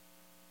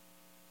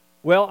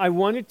Well, I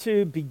wanted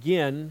to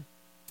begin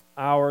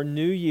our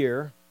new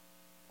year,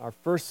 our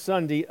first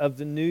Sunday of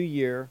the new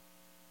year.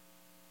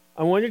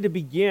 I wanted to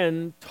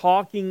begin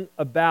talking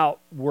about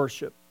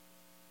worship,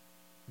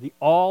 the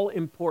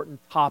all-important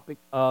topic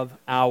of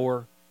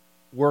our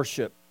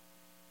worship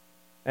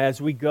as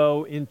we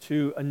go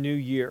into a new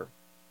year.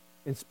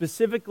 And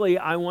specifically,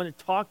 I want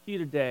to talk to you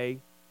today.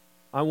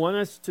 I want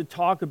us to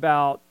talk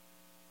about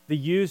the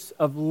use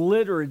of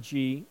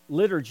liturgy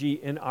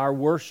in our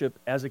worship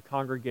as a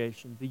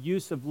congregation. The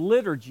use of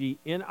liturgy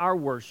in our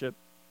worship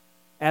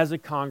as a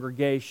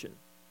congregation.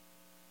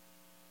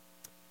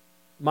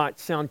 Might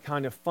sound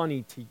kind of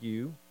funny to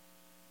you,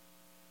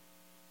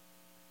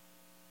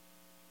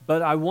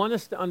 but I want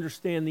us to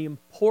understand the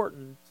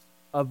importance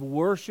of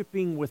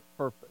worshiping with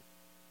purpose.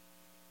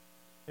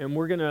 And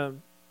we're going to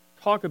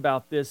talk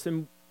about this.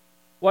 And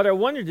what I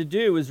wanted to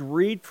do is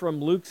read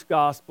from Luke's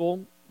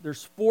Gospel.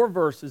 There's 4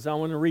 verses. I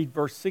want to read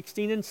verse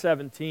 16 and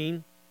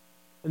 17,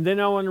 and then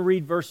I want to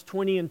read verse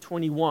 20 and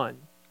 21.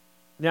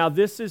 Now,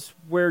 this is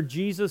where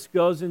Jesus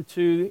goes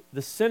into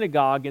the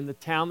synagogue in the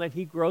town that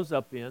he grows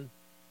up in,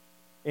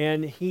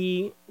 and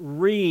he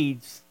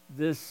reads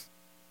this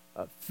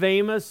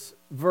famous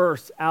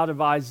verse out of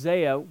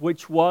Isaiah,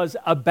 which was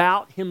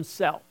about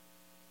himself.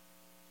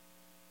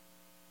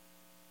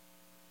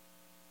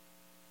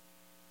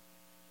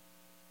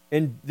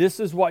 And this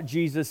is what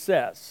Jesus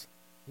says.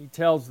 He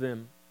tells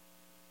them,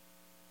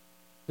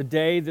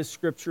 "Today this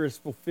scripture is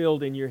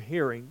fulfilled in your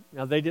hearing."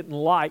 Now, they didn't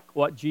like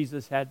what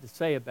Jesus had to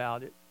say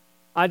about it.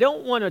 I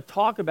don't want to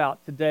talk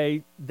about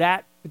today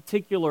that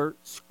particular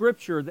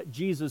scripture that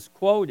Jesus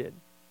quoted.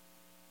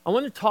 I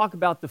want to talk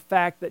about the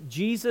fact that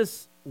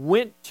Jesus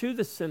went to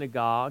the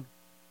synagogue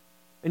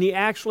and he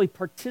actually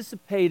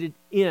participated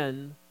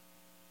in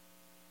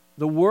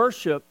the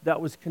worship that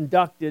was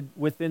conducted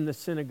within the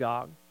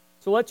synagogue.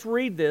 So let's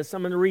read this.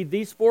 I'm going to read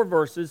these 4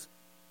 verses.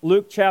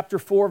 Luke chapter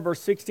 4,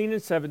 verse 16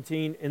 and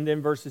 17, and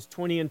then verses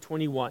 20 and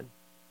 21.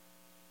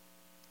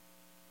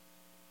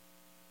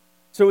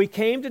 So he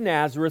came to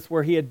Nazareth,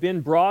 where he had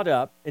been brought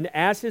up, and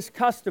as his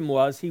custom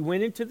was, he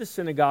went into the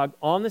synagogue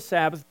on the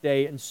Sabbath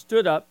day and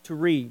stood up to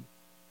read.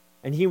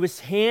 And he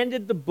was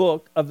handed the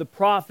book of the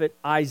prophet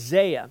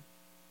Isaiah.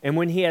 And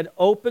when he had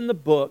opened the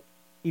book,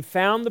 he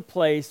found the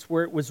place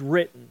where it was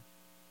written.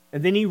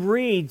 And then he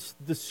reads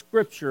the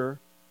scripture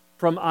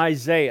from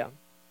Isaiah.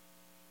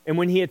 And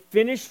when he had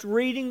finished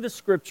reading the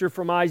scripture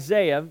from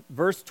Isaiah,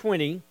 verse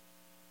 20,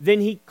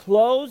 then he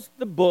closed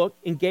the book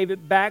and gave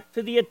it back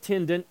to the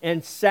attendant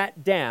and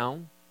sat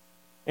down.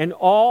 And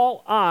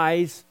all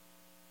eyes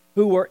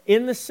who were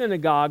in the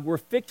synagogue were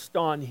fixed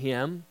on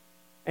him.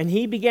 And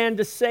he began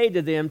to say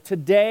to them,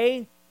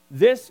 "Today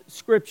this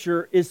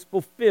scripture is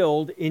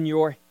fulfilled in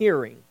your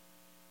hearing."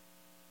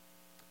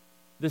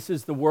 This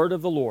is the word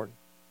of the Lord.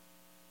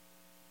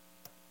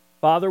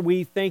 Father,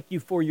 we thank you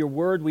for your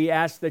word. We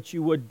ask that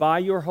you would, by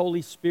your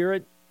Holy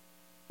Spirit,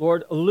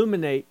 Lord,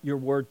 illuminate your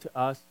word to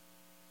us.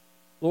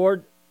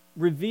 Lord,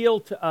 reveal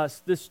to us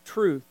this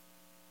truth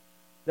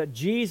that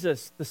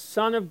Jesus, the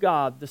Son of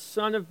God, the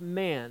Son of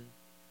Man,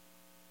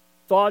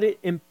 thought it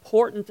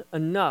important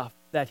enough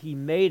that he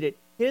made it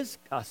his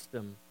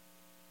custom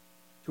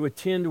to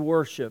attend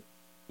worship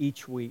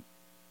each week.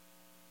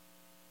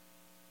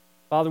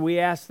 Father, we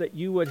ask that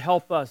you would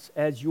help us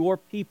as your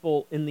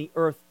people in the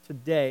earth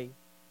today.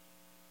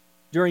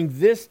 During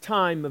this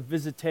time of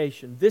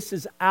visitation, this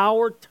is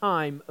our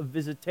time of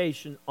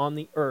visitation on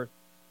the earth.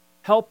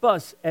 Help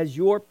us as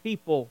your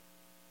people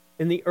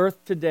in the earth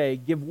today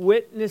give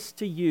witness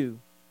to you,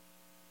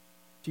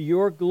 to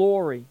your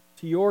glory,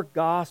 to your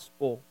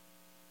gospel.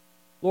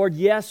 Lord,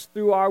 yes,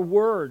 through our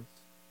words,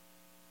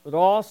 but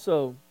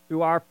also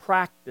through our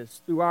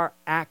practice, through our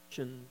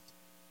actions.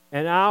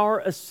 And our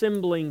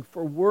assembling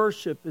for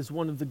worship is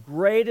one of the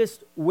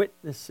greatest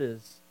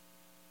witnesses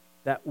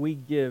that we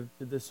give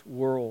to this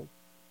world,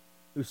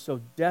 who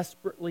so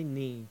desperately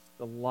needs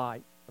the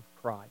light of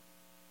Christ.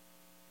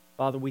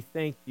 Father, we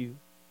thank you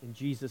in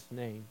Jesus'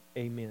 name.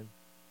 Amen.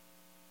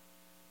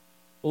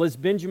 Well, as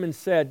Benjamin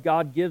said,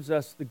 God gives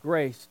us the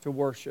grace to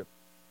worship.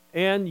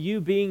 And you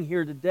being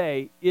here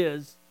today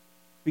is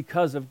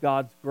because of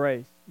God's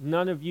grace.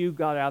 None of you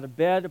got out of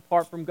bed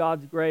apart from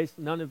God's grace.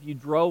 None of you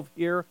drove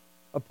here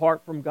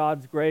apart from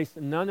God's grace.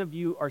 And none of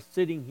you are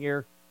sitting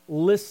here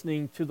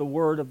listening to the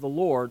word of the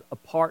Lord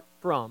apart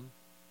from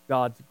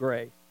God's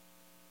grace.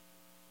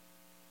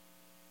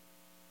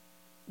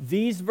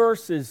 These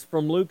verses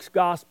from Luke's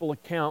gospel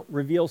account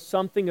reveal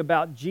something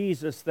about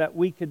Jesus that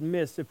we could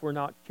miss if we're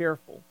not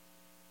careful.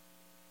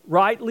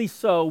 Rightly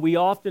so, we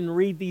often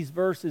read these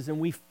verses and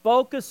we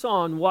focus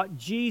on what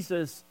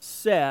Jesus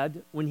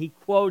said when he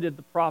quoted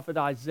the prophet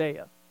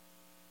Isaiah.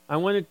 I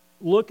want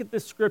to look at the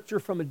scripture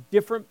from a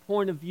different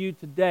point of view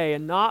today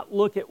and not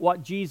look at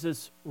what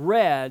Jesus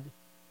read,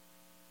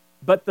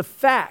 but the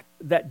fact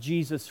that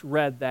Jesus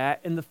read that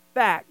and the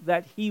fact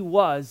that he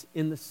was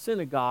in the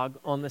synagogue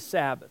on the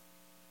Sabbath.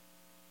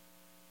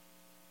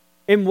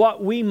 And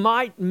what we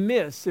might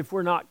miss if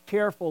we're not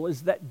careful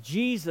is that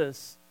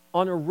Jesus,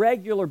 on a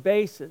regular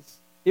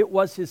basis, it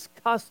was his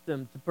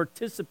custom to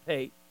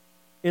participate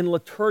in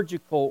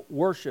liturgical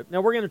worship.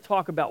 Now, we're going to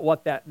talk about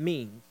what that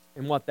means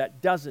and what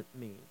that doesn't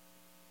mean.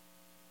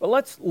 But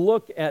let's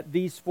look at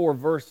these 4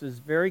 verses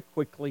very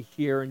quickly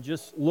here and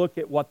just look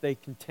at what they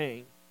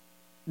contain.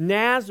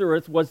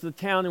 Nazareth was the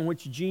town in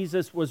which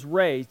Jesus was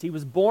raised. He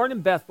was born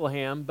in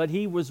Bethlehem, but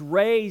he was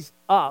raised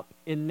up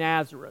in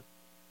Nazareth.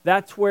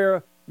 That's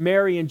where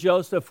Mary and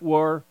Joseph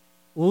were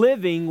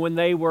living when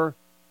they were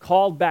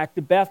called back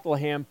to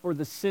Bethlehem for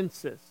the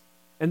census.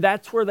 And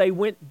that's where they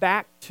went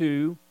back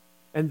to,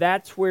 and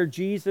that's where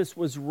Jesus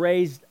was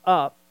raised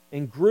up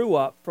and grew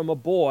up from a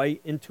boy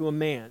into a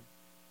man.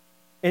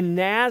 And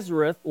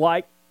Nazareth,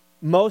 like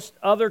most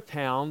other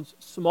towns,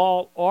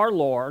 small or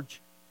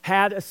large,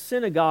 had a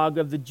synagogue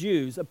of the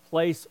Jews, a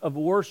place of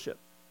worship.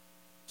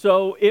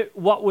 So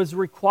what was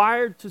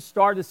required to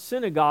start a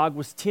synagogue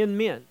was 10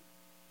 men.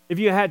 If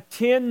you had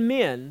 10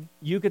 men,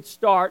 you could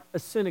start a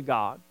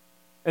synagogue.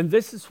 And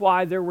this is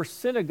why there were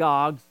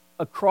synagogues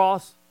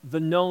across the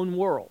known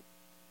world.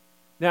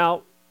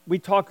 Now, we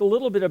talked a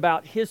little bit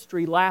about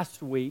history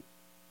last week,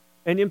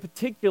 and in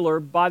particular,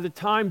 by the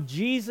time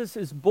Jesus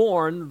is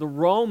born, the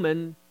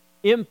Roman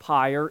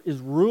Empire is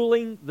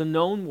ruling the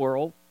known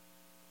world,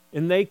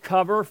 and they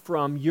cover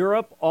from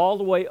Europe all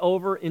the way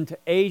over into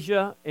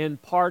Asia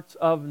and parts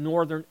of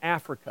northern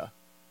Africa.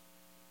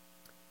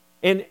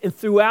 And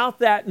throughout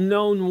that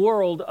known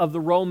world of the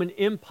Roman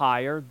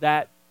Empire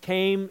that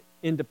came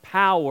into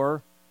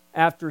power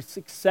after a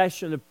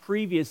succession of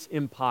previous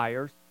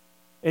empires,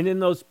 and in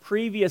those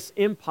previous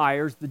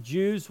empires, the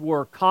Jews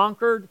were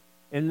conquered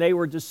and they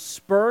were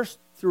dispersed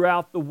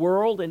throughout the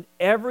world, and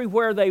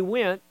everywhere they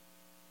went,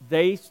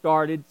 they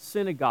started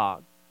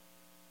synagogues.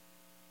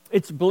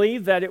 It's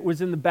believed that it was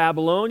in the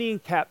Babylonian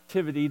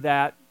captivity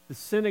that the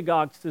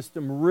synagogue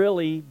system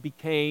really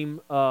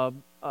became a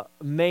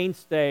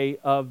mainstay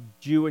of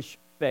Jewish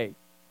faith.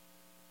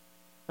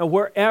 Now,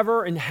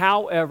 wherever and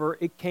however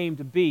it came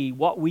to be,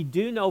 what we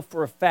do know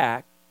for a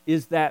fact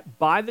is that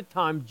by the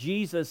time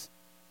Jesus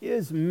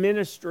is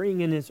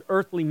ministering in his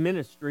earthly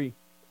ministry,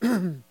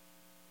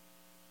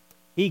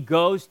 he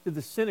goes to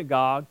the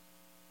synagogue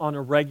on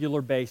a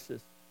regular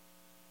basis.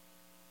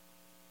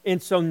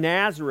 And so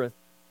Nazareth,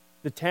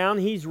 the town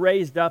he's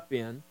raised up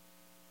in,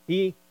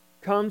 he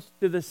comes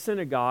to the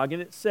synagogue,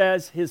 and it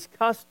says his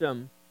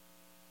custom,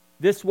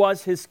 this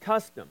was his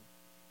custom.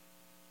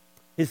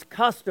 His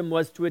custom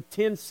was to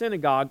attend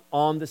synagogue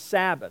on the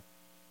Sabbath.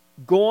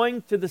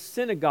 Going to the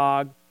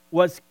synagogue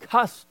was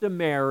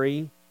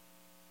customary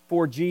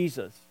for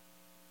Jesus.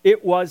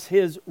 It was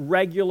his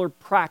regular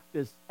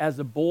practice as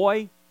a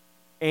boy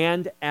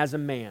and as a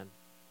man.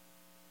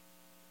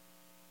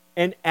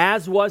 And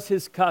as was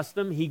his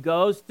custom, he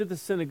goes to the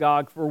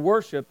synagogue for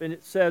worship. And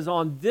it says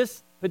on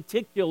this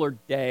particular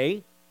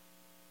day,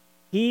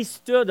 he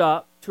stood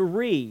up to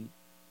read.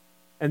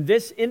 And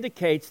this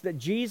indicates that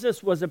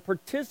Jesus was a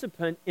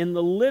participant in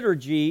the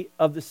liturgy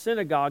of the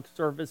synagogue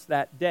service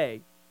that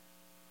day.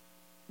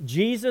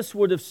 Jesus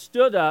would have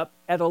stood up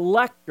at a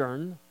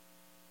lectern.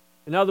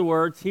 In other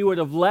words, he would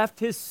have left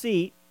his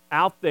seat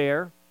out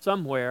there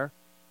somewhere.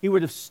 He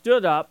would have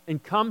stood up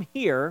and come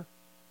here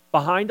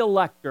behind a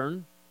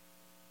lectern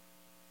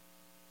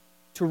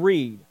to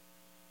read.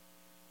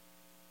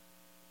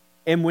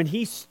 And when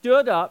he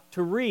stood up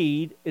to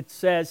read, it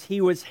says he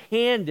was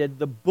handed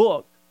the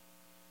book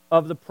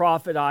of the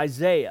prophet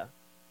Isaiah.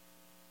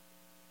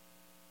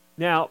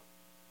 Now,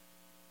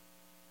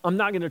 I'm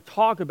not going to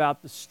talk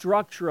about the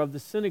structure of the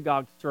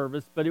synagogue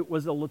service, but it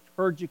was a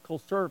liturgical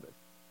service.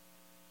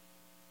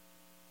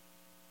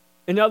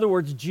 In other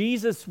words,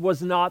 Jesus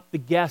was not the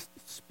guest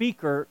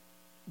speaker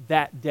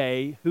that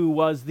day who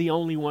was the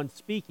only one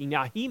speaking.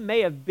 Now, he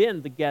may have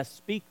been the guest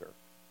speaker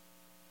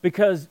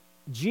because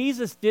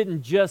Jesus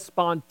didn't just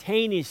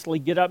spontaneously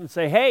get up and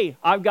say, "Hey,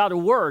 I've got a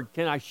word.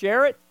 Can I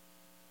share it?"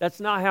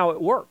 That's not how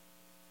it worked.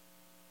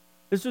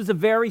 This was a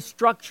very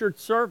structured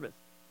service.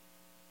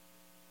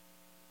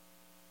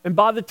 And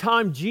by the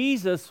time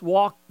Jesus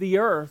walked the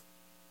earth,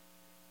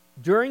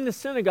 during the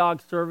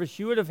synagogue service,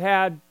 you would have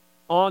had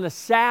on a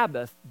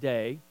Sabbath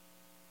day,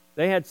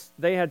 they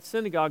had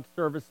synagogue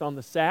service on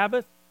the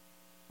Sabbath,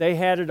 they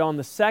had it on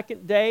the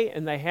second day,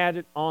 and they had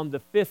it on the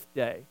fifth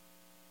day.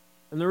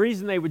 And the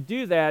reason they would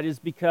do that is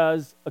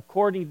because,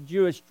 according to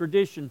Jewish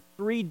tradition,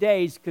 3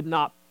 days could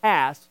not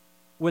pass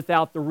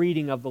without the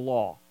reading of the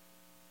law.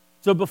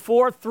 So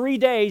before 3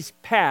 days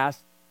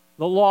passed,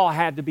 the law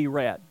had to be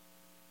read.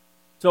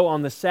 So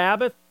on the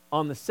Sabbath,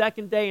 on the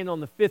second day, and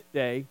on the fifth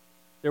day,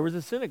 there was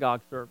a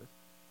synagogue service.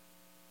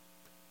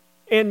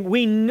 And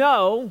we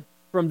know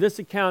from this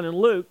account in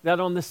Luke that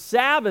on the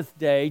Sabbath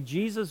day,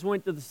 Jesus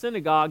went to the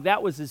synagogue.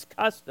 That was his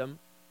custom.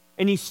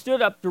 And he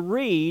stood up to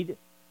read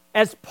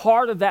as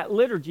part of that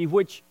liturgy,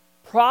 which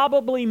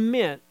probably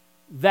meant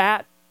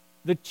that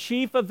the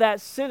chief of that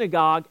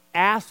synagogue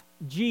asked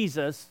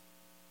Jesus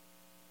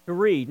to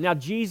read. Now,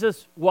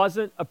 Jesus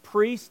wasn't a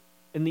priest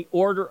in the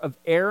order of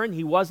Aaron.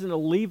 He wasn't a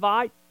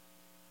Levite.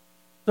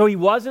 So he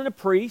wasn't a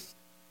priest.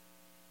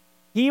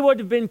 He would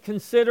have been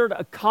considered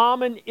a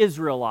common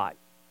Israelite.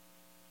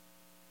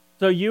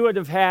 So you would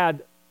have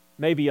had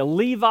maybe a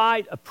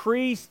Levite, a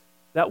priest,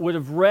 that would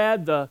have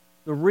read the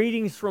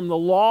readings from the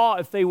law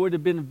if they would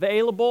have been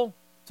available.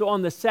 So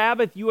on the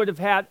Sabbath, you would have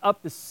had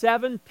up to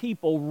 7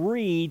 people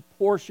read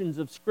portions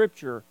of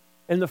Scripture.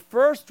 And the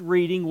first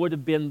reading would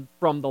have been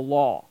from the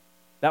law.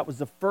 That was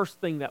the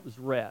first thing that was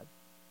read.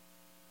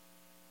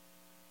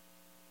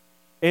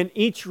 And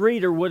each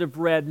reader would have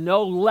read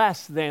no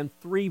less than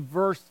 3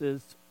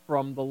 verses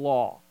from the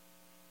law.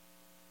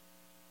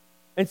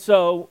 And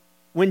so,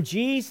 when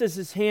Jesus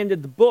is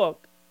handed the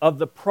book of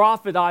the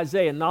prophet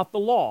Isaiah, not the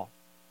law,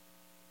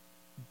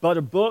 but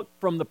a book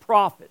from the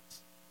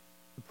prophets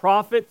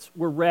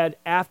were read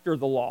after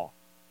the law.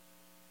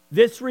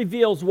 This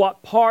reveals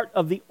what part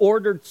of the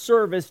ordered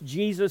service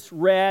Jesus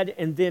read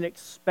and then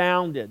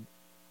expounded.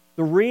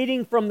 The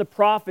reading from the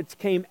prophets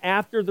came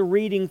after the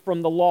reading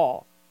from the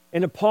law.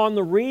 And upon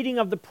the reading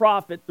of the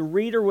prophet, the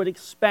reader would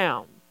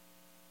expound.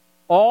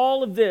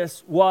 All of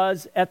this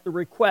was at the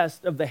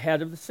request of the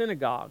head of the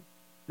synagogue.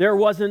 There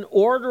was an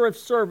order of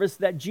service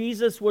that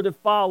Jesus would have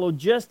followed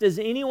just as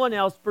anyone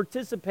else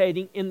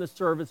participating in the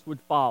service would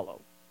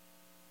follow.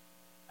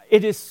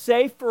 It is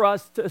safe for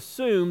us to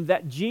assume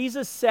that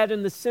Jesus sat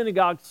in the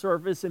synagogue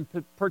service and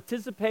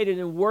participated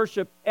in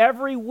worship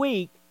every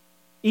week,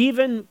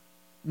 even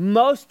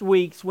most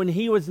weeks when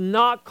he was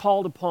not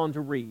called upon to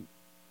read.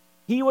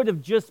 He would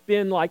have just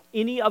been like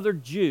any other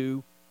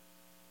Jew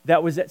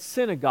that was at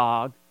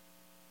synagogue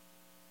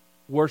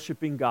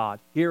worshiping God,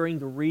 hearing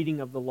the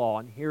reading of the law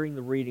and hearing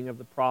the reading of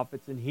the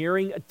prophets and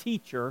hearing a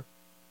teacher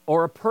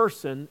or a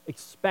person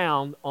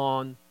expound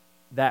on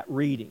that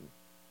reading.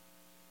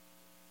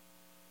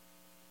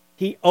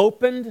 He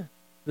opened,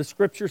 the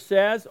Scripture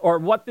says, or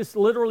what this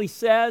literally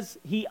says,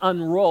 he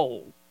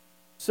unrolled.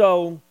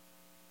 So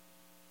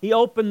he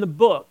opened the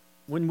book.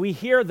 When we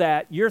hear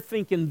that, you're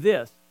thinking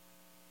this.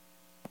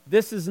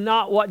 This is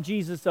not what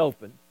Jesus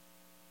opened.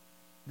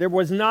 There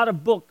was not a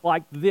book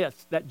like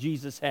this that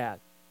Jesus had.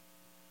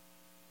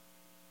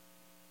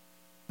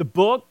 The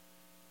book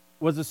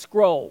was a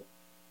scroll.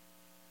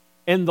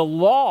 And the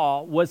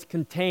law was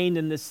contained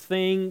in this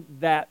thing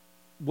that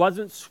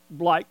wasn't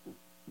like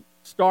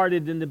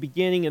started in the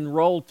beginning and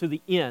rolled to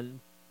the end.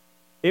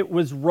 It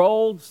was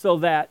rolled so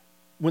that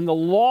when the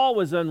law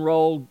was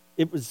unrolled,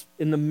 it was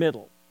in the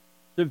middle.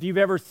 So if you've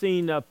ever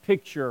seen a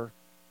picture,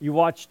 you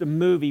watched a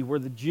movie where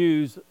the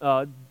Jews,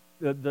 the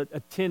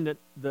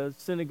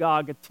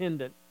synagogue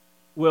attendant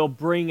will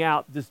bring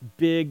out this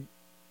big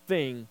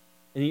thing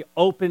and he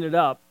open it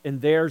up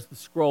and there's the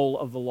scroll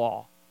of the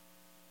law.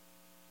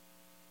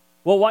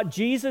 Well, what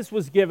Jesus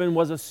was given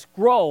was a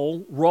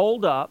scroll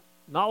rolled up,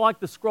 not like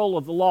the scroll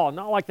of the law,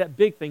 not like that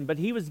big thing, but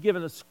he was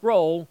given a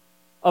scroll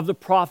of the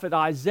prophet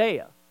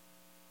Isaiah.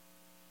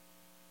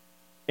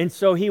 And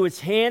so he was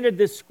handed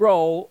this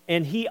scroll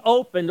and he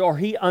opened or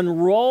he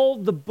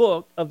unrolled the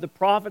book of the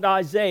prophet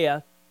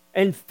Isaiah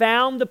and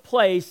found the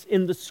place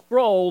in the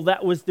scroll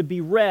that was to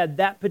be read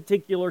that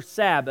particular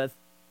Sabbath.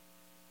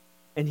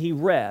 And he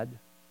read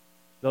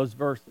those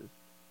verses.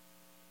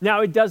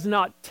 Now, it does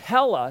not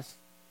tell us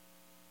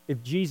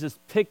if Jesus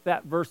picked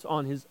that verse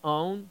on his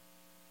own,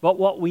 but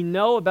what we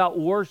know about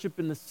worship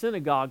in the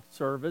synagogue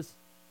service,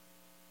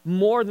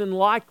 more than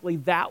likely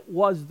that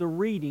was the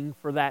reading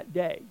for that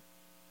day.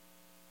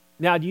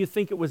 Now, do you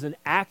think it was an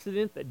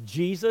accident that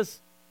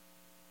Jesus,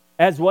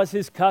 as was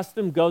his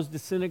custom, goes to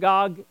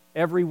synagogue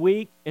every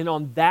week, and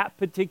on that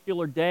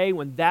particular day,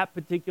 when that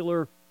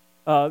particular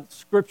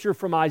scripture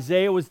from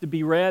Isaiah was to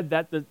be read,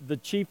 that the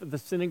chief of the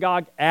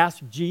synagogue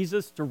asked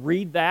Jesus to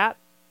read that?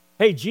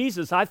 Hey,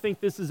 Jesus, I think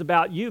this is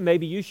about you.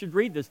 Maybe you should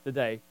read this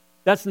today.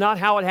 That's not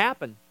how it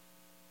happened.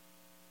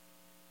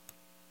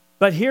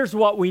 But here's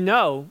what we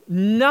know.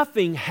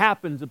 Nothing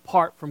happens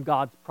apart from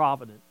God's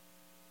providence.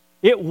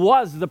 It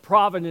was the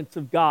providence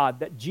of God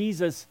that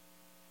Jesus,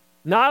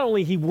 not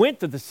only he went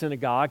to the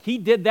synagogue, he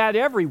did that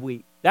every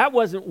week. That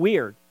wasn't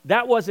weird.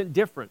 That wasn't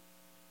different.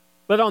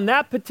 But on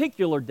that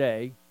particular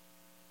day,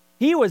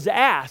 he was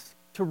asked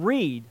to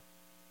read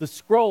the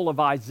scroll of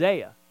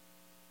Isaiah.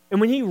 And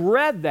when he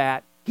read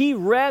that, he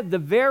read the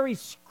very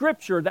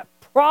scripture that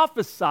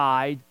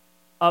prophesied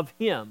of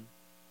him.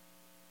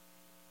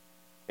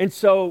 And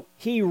so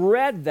he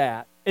read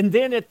that. And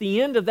then at the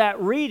end of that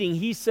reading,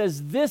 he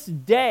says, this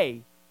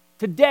day,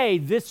 today,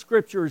 this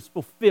scripture is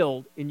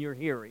fulfilled in your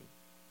hearing.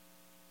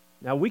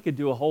 Now, we could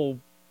do a whole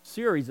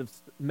series of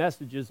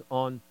messages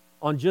on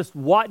just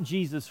what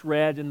Jesus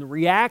read and the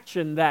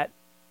reaction that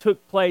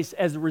took place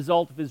as a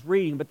result of his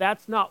reading, but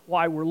that's not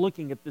why we're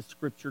looking at this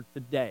scripture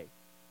today.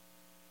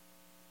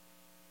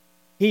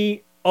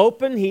 He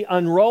opened, he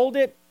unrolled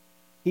it,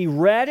 he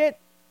read it,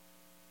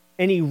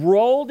 and he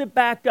rolled it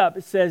back up.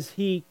 It says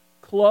he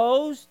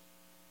closed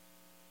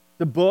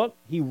the book,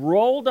 he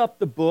rolled up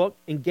the book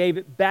and gave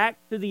it back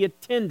to the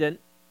attendant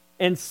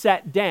and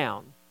sat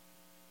down.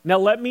 Now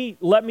let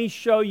me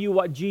show you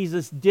what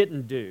Jesus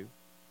didn't do.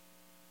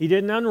 He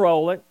didn't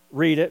unroll it,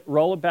 read it,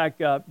 roll it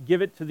back up,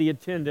 give it to the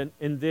attendant,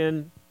 and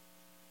then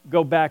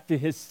go back to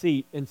his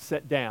seat and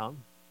sit down.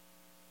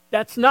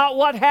 That's not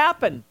what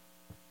happened.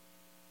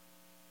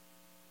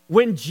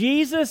 When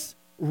Jesus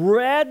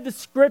read the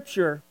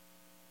scripture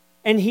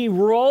and he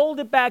rolled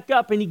it back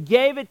up and he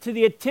gave it to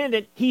the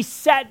attendant, he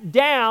sat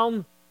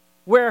down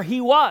where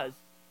he was.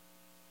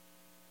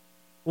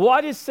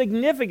 What is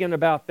significant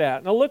about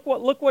that? Now look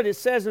what it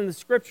says in the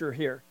scripture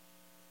here.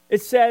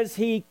 It says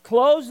he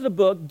closed the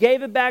book,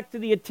 gave it back to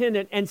the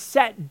attendant, and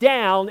sat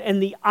down,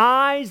 and the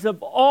eyes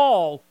of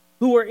all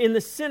who were in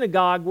the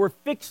synagogue were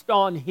fixed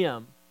on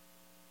him.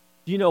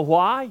 Do you know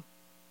why?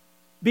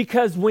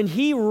 Because when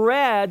he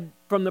read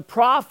from the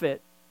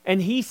prophet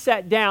and he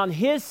sat down,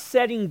 his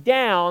setting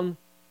down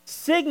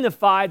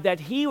signified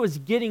that he was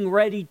getting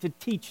ready to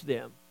teach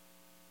them.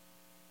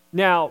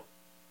 Now,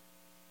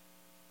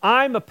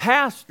 I'm a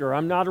pastor,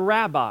 I'm not a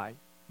rabbi.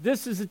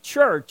 This is a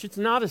church, it's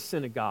not a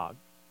synagogue.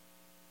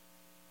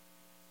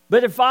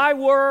 But if I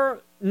were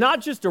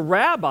not just a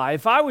rabbi,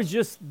 if I was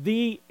just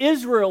the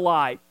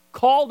Israelite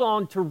called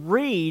on to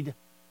read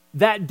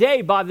that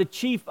day by the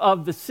chief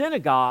of the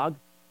synagogue,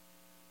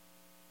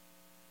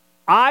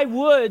 I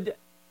would,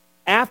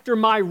 after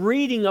my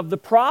reading of the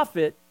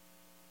prophet,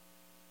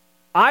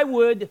 I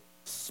would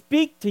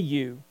speak to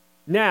you.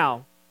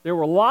 Now, there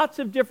were lots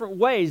of different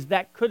ways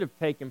that could have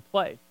taken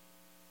place.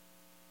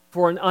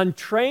 For an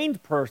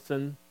untrained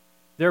person,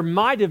 there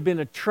might have been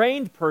a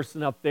trained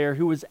person up there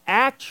who was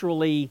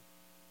actually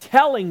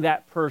telling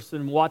that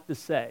person what to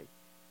say.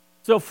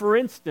 So, for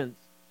instance,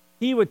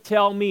 he would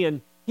tell me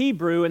in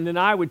Hebrew and then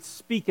I would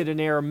speak it in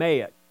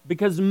Aramaic,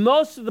 because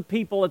most of the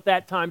people at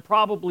that time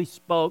probably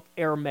spoke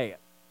Aramaic.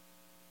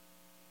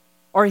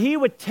 Or he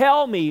would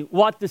tell me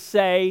what to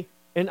say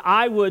and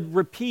I would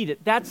repeat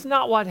it. That's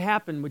not what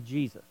happened with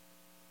Jesus.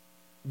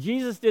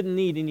 Jesus didn't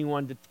need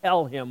anyone to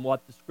tell him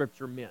what the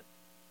scripture meant.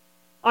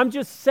 I'm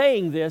just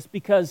saying this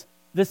because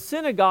the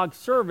synagogue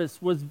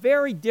service was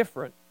very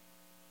different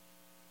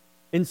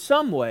in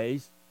some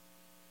ways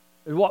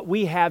than what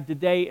we have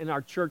today in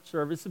our church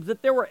service, is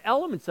that there were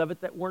elements of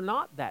it that were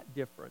not that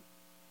different.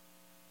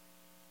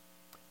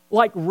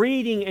 Like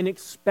reading and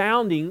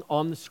expounding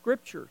on the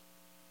scriptures.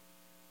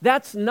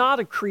 That's not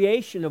a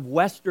creation of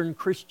Western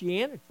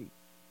Christianity.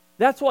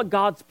 That's what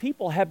God's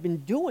people have been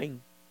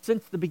doing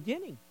since the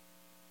beginning.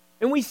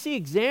 And we see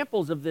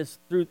examples of this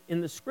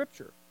in the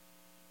scripture.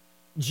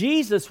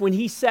 Jesus, when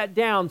he sat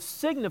down,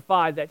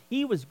 signified that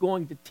he was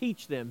going to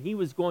teach them. He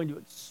was going to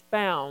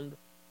expound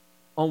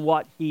on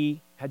what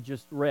he had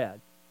just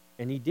read.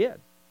 And he did.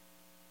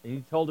 And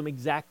he told them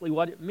exactly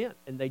what it meant,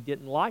 and they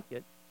didn't like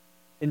it.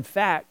 In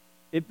fact,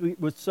 it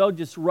was so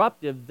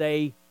disruptive,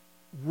 they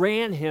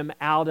ran him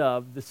out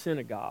of the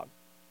synagogue.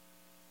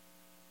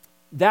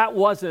 That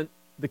wasn't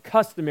the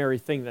customary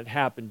thing that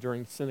happened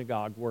during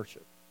synagogue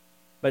worship.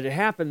 But it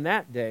happened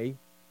that day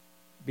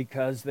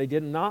because they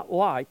did not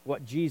like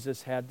what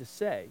Jesus had to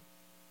say.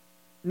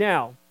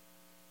 Now,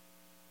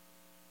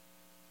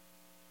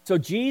 so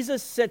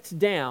Jesus sits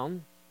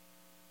down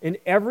and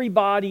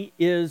everybody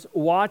is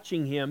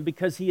watching him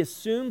because he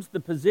assumes the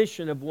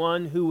position of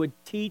one who would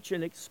teach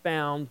and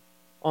expound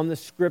on the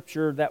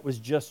scripture that was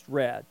just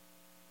read.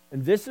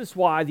 And this is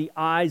why the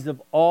eyes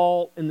of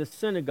all in the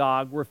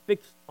synagogue were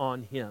fixed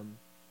on him.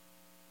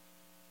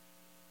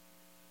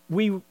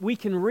 We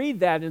can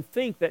read that and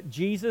think that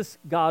Jesus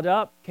got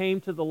up,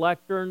 came to the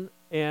lectern,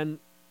 and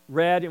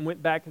read and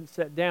went back and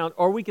sat down.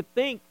 Or we could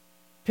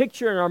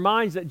picture in our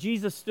minds that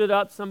Jesus stood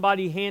up,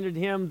 somebody handed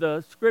him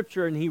the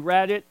scripture, and he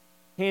read it,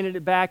 handed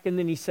it back, and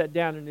then he sat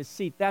down in his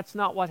seat. That's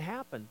not what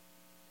happened.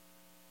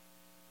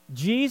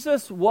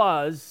 Jesus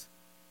was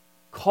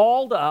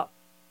called up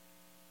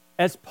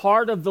as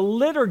part of the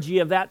liturgy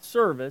of that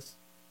service.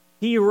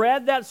 He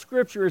read that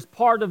scripture as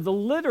part of the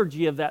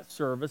liturgy of that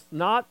service,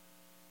 not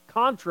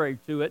contrary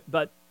to it,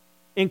 but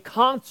in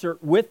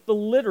concert with the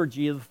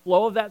liturgy of the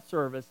flow of that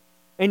service.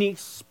 And he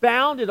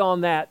expounded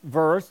on that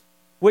verse,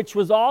 which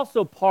was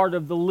also part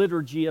of the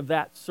liturgy of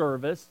that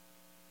service.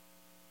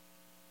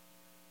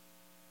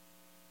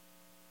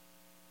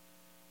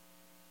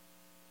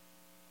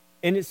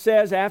 And it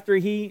says, after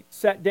he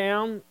sat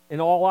down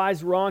and all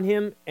eyes were on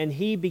him, and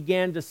he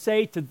began to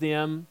say to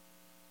them,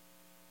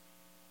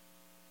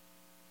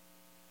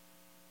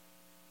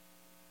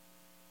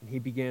 and he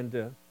began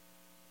to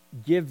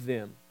give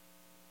them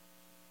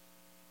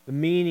the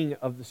meaning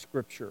of the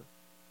scripture.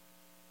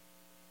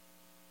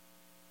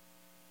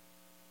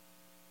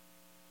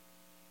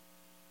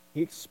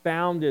 He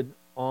expounded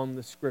on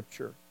the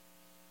scripture.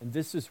 And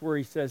this is where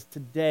he says,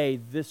 today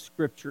this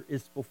scripture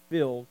is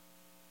fulfilled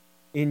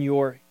in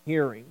your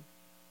hearing.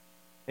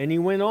 And he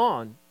went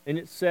on, and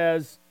it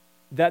says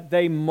that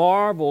they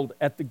marveled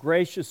at the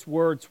gracious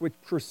words which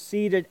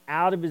proceeded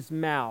out of his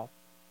mouth.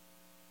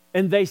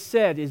 And they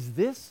said, is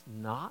this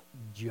not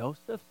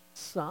Joseph's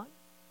son?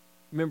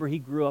 Remember, he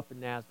grew up in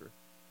Nazareth.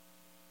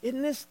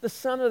 Isn't this the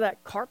son of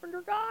that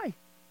carpenter guy?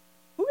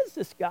 Who is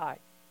this guy?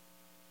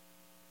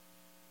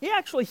 He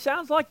actually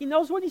sounds like he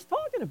knows what he's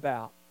talking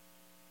about.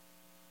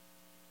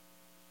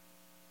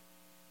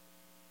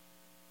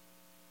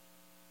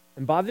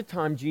 And by the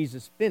time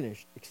Jesus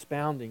finished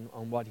expounding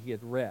on what he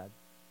had read,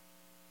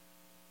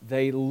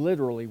 they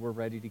literally were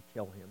ready to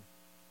kill him.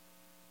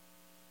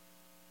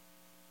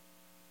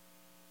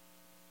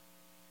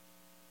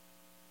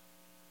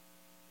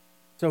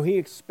 So he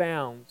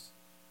expounds,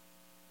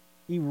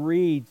 he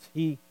reads,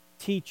 he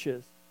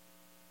teaches.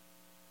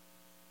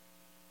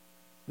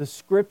 The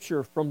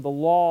Scripture, from the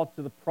law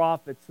to the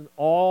prophets and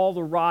all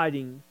the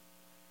writings,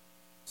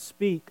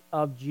 speak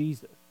of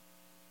Jesus.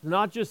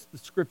 Not just the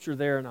Scripture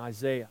there in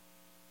Isaiah.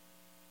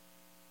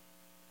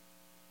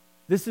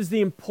 This is the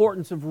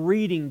importance of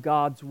reading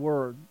God's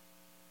Word.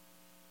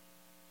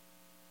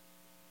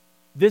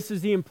 This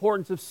is the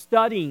importance of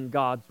studying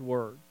God's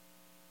Word.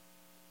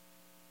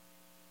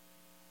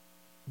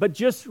 But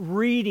just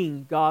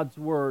reading God's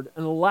Word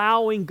and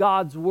allowing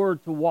God's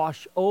Word to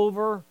wash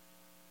over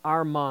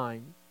our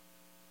mind,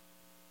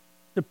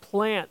 to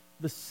plant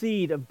the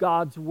seed of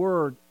God's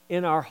Word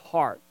in our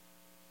heart.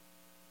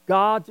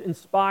 God's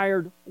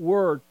inspired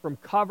Word from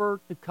cover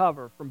to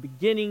cover, from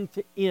beginning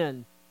to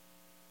end,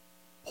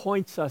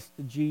 points us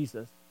to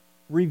Jesus,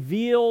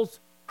 reveals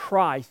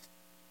Christ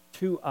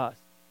to us.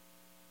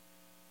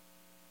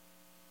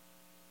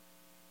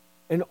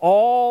 And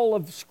all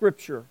of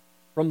Scripture,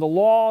 from the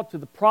law to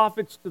the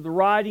prophets to the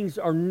writings,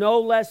 are no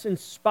less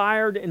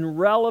inspired and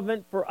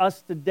relevant for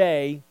us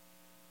today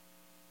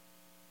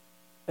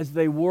as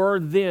they were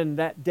then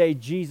that day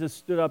Jesus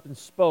stood up and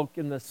spoke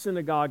in the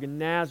synagogue in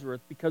Nazareth,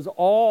 because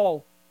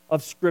all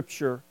of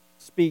Scripture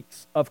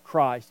speaks of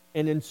Christ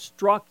and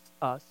instructs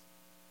us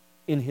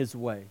in His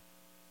way.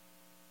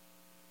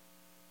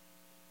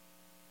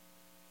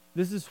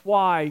 This is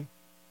why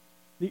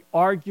the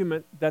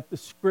argument that the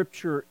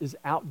Scripture is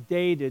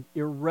outdated,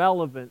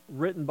 irrelevant,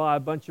 written by a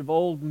bunch of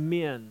old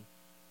men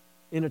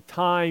in a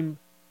time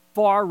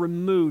far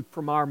removed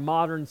from our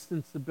modern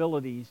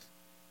sensibilities,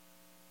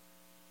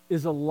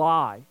 is a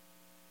lie.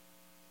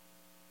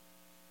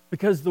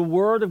 Because the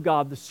Word of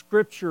God, the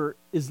Scripture,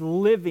 is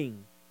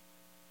living.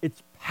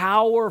 It's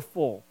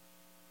powerful.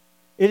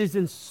 It is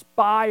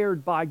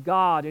inspired by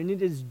God, and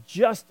it is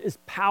just as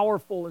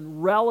powerful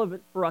and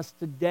relevant for us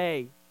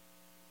today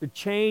to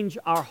change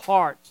our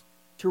hearts,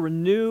 to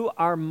renew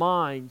our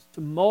minds, to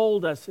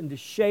mold us and to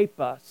shape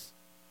us,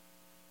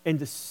 and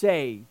to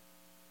save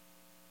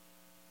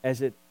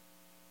as it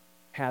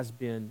has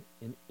been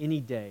in any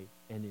day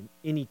and in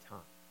any time.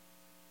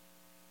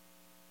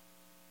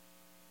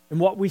 And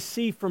what we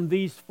see from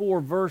these 4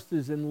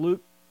 verses in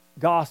Luke's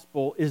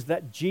Gospel is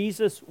that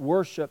Jesus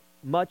worshiped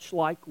much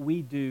like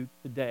we do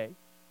today.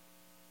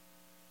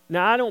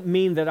 Now, I don't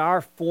mean that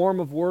our form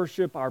of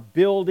worship, our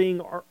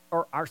building, or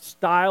our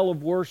style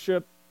of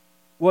worship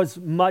was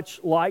much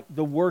like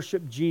the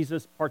worship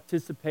Jesus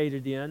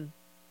participated in.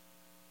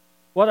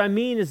 What I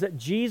mean is that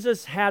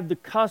Jesus had the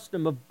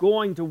custom of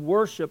going to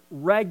worship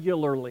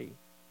regularly,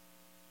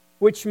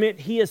 which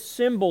meant He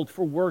assembled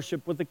for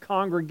worship with the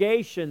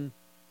congregation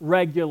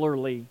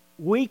regularly,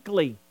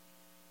 weekly.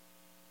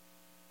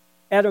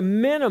 At a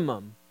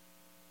minimum,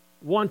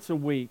 once a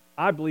week.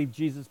 I believe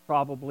Jesus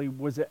probably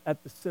was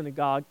at the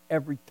synagogue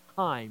every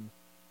time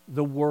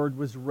the Word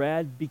was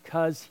read,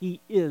 because He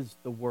is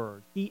the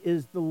Word. He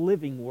is the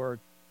living Word.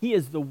 He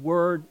is the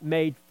Word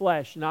made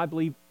flesh. And I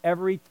believe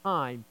every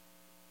time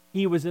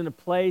He was in a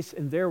place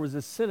and there was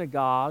a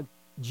synagogue,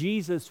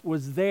 Jesus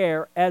was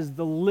there as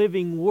the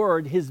living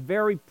Word. His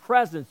very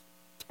presence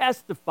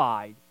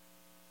testified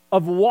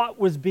of what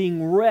was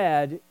being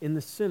read in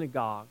the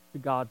synagogue to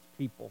God's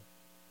people.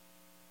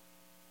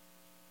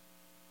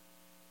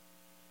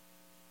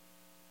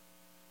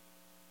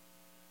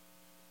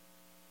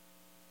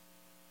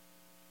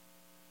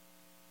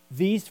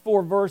 These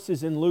 4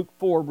 verses in Luke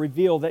 4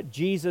 reveal that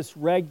Jesus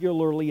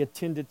regularly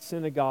attended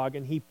synagogue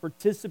and He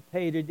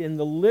participated in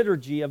the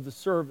liturgy of the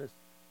service,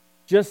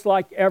 just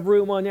like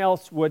everyone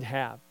else would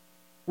have.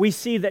 We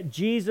see that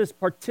Jesus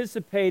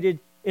participated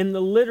in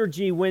the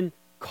liturgy when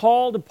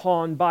called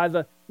upon by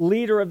the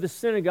leader of the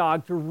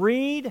synagogue to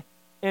read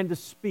and to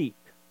speak.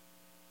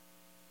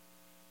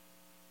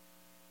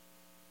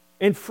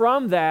 And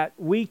from that,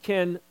 we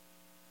can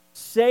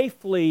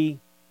safely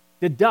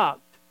deduct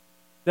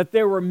that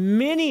there were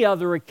many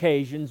other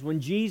occasions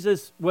when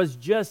Jesus was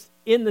just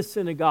in the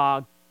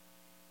synagogue,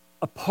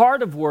 a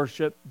part of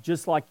worship,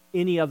 just like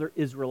any other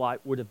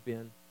Israelite would have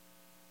been.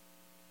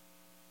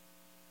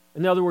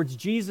 In other words,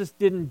 Jesus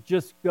didn't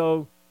just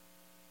go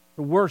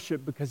to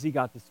worship because He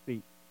got to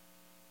speak.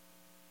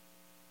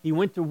 He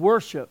went to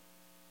worship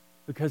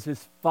because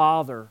His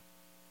Father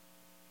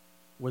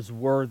was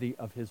worthy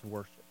of His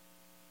worship.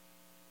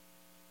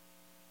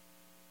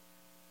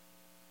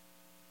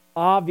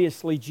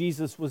 Obviously,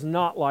 Jesus was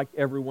not like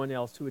everyone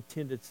else who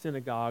attended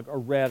synagogue or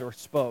read or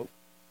spoke.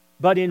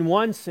 But in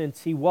one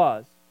sense, He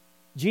was.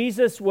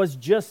 Jesus was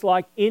just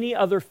like any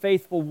other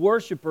faithful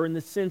worshiper in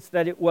the sense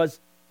that it was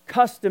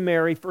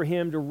customary for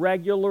Him to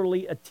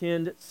regularly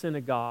attend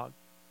synagogue.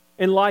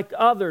 And like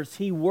others,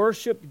 He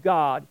worshiped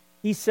God.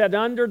 He sat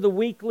under the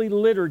weekly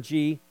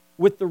liturgy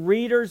with the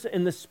readers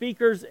and the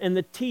speakers and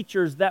the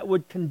teachers that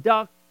would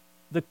conduct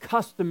the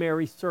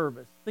customary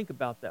service. Think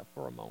about that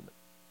for a moment.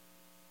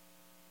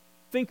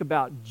 Think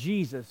about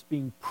Jesus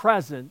being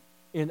present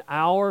in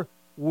our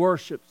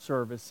worship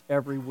service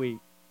every week.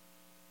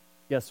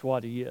 Guess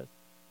what He is?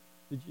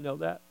 Did you know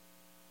that?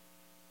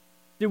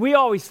 We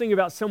always think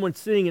about someone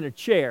sitting in a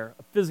chair,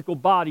 a physical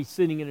body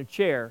sitting in a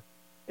chair.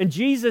 And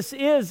Jesus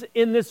is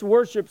in this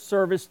worship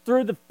service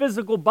through the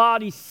physical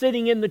body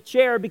sitting in the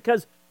chair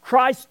because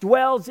Christ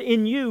dwells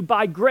in you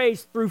by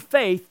grace through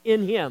faith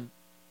in Him.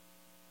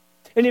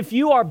 And if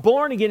you are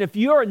born again, if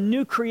you're a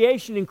new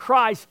creation in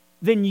Christ,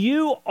 then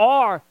you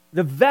are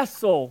the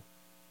vessel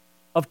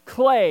of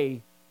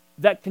clay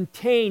that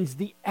contains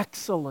the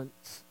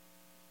excellence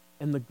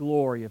and the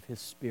glory of His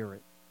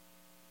Spirit.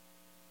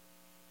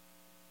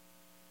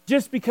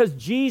 Just because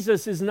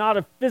Jesus is not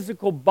a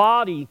physical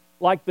body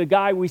like the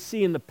guy we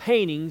see in the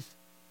paintings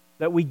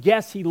that we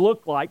guess he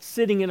looked like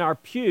sitting in our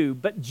pew,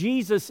 but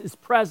Jesus is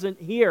present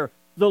here.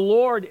 The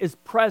Lord is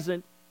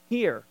present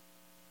here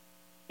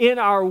in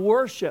our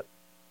worship.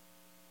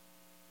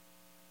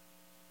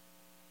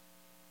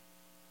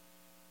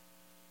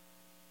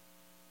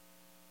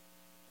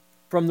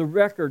 From the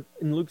record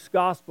in Luke's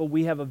Gospel,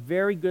 we have a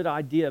very good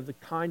idea of the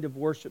kind of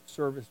worship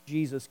service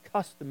Jesus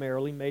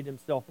customarily made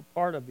Himself a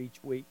part of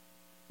each week.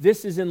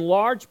 This is in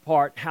large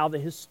part how the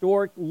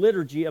historic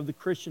liturgy of the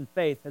Christian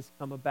faith has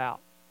come about.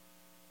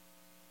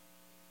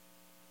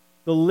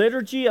 The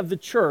liturgy of the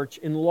church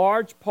in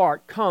large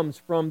part comes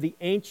from the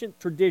ancient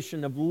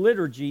tradition of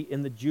liturgy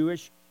in the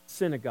Jewish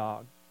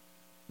synagogue.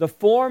 The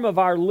form of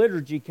our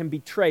liturgy can be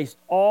traced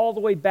all the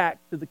way back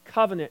to the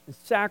covenant and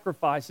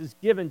sacrifices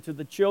given to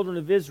the children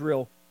of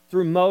Israel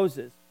through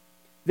Moses.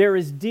 There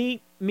is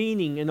deep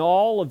meaning in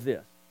all of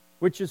this,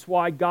 which is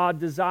why God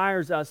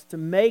desires us to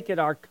make it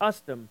our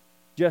custom,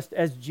 just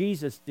as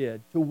Jesus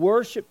did, to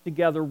worship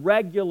together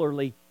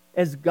regularly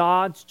as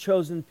God's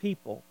chosen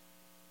people.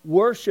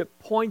 Worship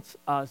points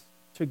us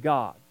to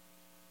God.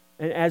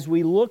 And as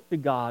we look to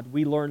God,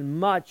 we learn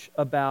much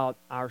about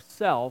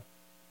ourselves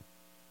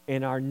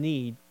and our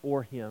need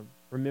for Him.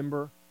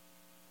 Remember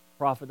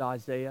prophet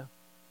Isaiah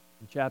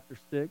in chapter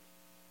 6?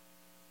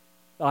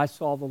 I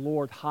saw the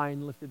Lord high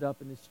and lifted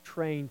up, and His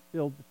train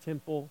filled the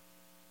temple.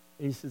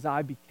 And he says,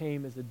 I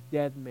became as a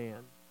dead man.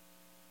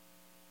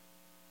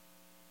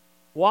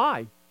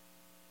 Why?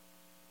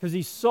 Because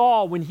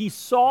when he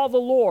saw the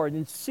Lord,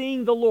 and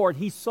seeing the Lord,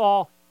 he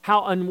saw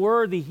how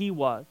unworthy he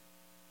was.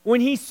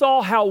 When he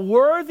saw how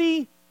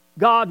worthy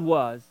God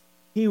was,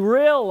 he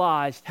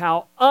realized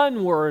how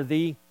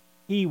unworthy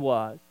he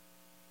was.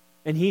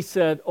 And he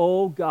said,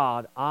 oh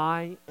God,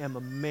 I am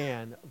a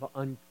man of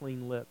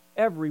unclean lips.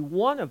 Every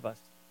one of us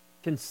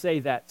can say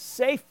that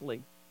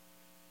safely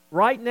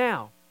right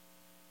now.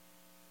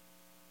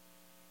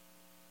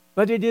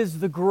 But it is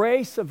the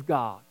grace of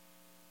God.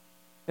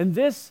 And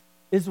this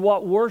is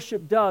what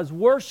worship does.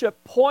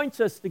 Worship points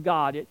us to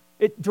God.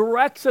 It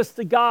directs us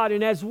to God.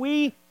 And as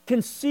we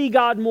can see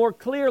God more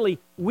clearly,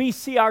 we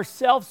see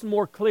ourselves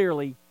more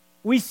clearly.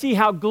 We see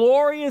how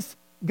glorious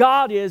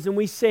God is, and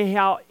we see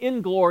how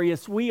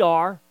inglorious we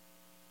are.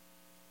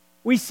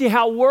 We see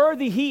how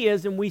worthy He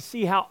is, and we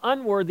see how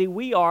unworthy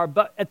we are.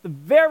 But at the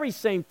very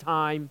same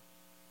time,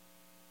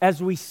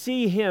 as we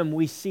see Him,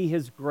 we see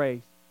His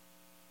grace.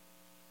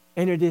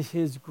 And it is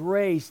His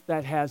grace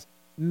that has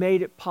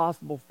made it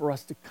possible for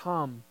us to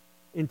come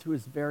into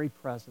His very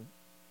presence.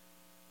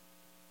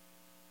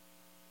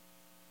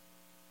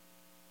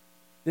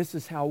 This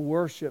is how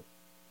worship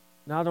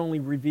not only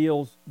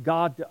reveals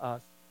God to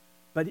us,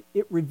 but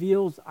it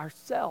reveals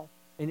ourselves,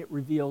 and it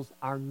reveals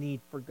our need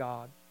for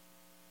God.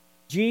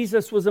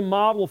 Jesus was a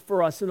model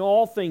for us in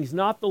all things,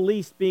 not the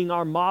least being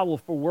our model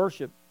for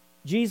worship.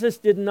 Jesus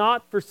did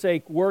not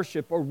forsake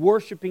worship or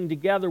worshiping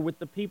together with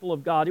the people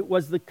of God. It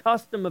was the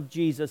custom of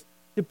Jesus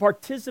to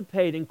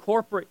participate in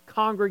corporate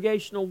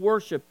congregational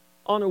worship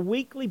on a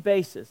weekly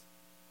basis,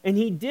 and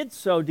He did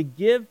so to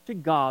give to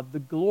God the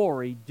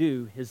glory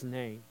due His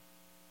name.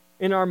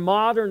 In our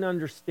modern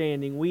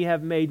understanding, we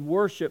have made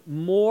worship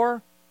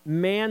more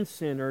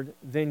man-centered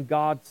than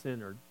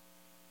God-centered.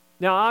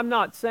 Now, I'm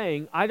not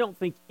saying, I don't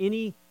think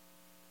any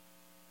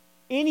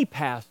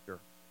pastor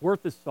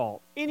worth his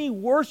salt, any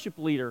worship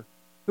leader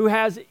who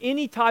has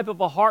any type of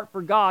a heart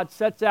for God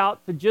sets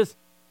out to just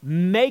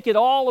make it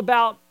all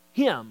about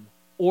him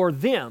or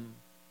them.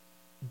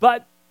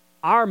 But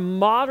our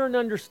modern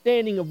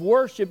understanding of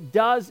worship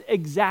does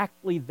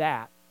exactly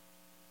that.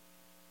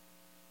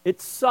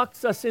 It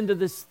sucks us into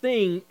this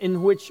thing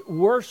in which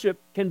worship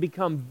can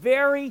become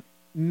very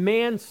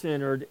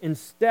man-centered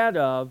instead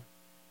of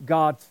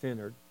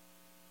God-centered.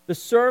 The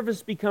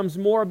service becomes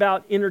more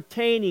about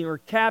entertaining or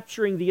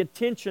capturing the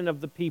attention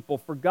of the people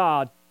for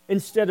God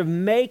instead of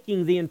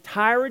making the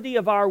entirety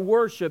of our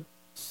worship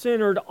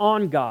centered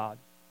on God.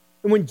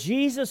 And when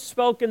Jesus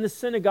spoke in the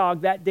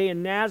synagogue that day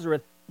in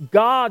Nazareth,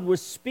 God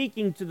was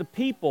speaking to the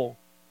people.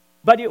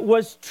 But it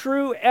was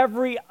true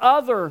every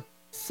other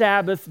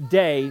Sabbath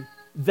day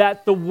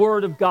that the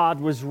Word of God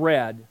was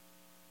read.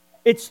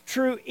 It's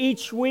true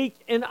each week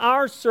in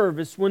our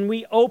service when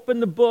we open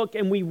the book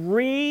and we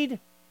read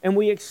and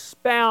we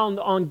expound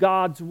on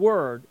God's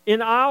Word.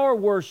 In our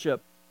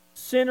worship,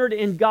 centered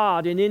in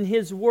God and in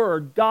His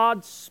Word,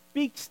 God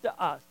speaks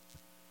to us.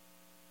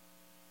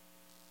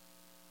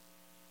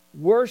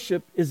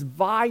 Worship is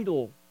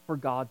vital for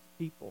God's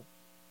people.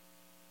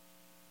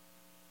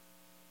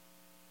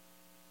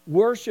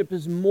 worship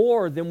is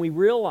more than we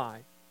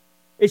realize.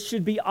 It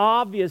should be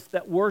obvious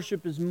that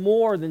worship is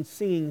more than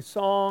singing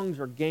songs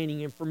or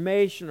gaining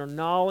information or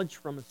knowledge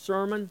from a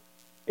sermon.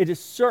 It is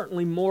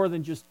certainly more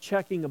than just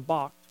checking a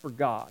box for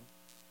God.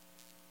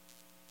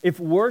 If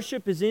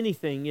worship is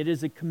anything, it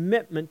is a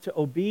commitment to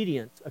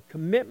obedience, a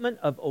commitment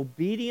of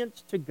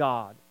obedience to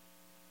God.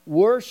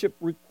 Worship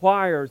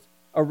requires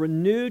a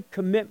renewed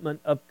commitment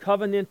of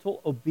covenantal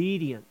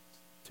obedience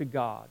to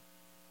God.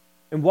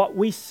 And what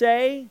we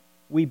say,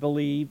 we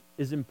believe,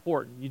 is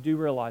important. You do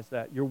realize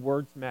that. Your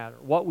words matter.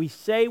 What we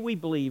say we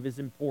believe is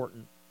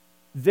important.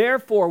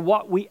 Therefore,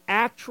 what we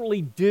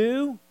actually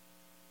do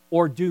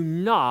or do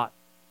not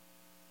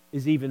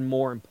is even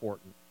more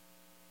important.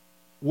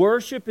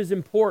 Worship is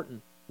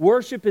important.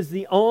 Worship is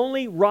the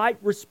only right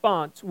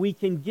response we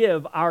can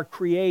give our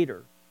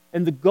Creator.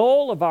 And the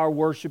goal of our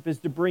worship is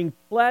to bring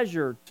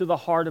pleasure to the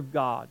heart of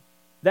God.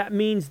 That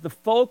means the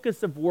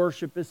focus of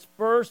worship is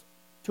first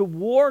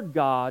toward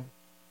God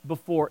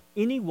before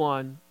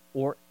anyone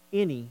or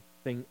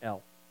anything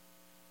else.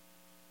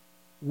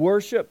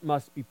 Worship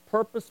must be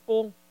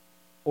purposeful,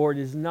 or it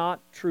is not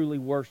truly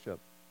worship,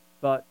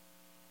 but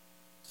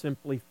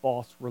simply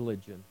false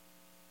religion.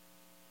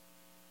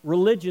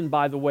 Religion,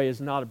 by the way,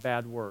 is not a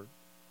bad word.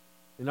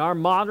 In our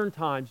modern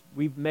times,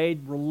 we've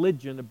made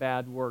religion a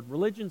bad word.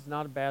 Religion's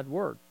not a bad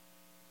word.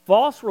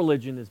 False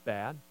religion is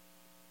bad.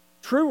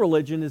 True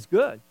religion is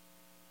good.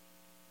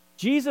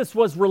 Jesus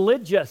was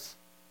religious.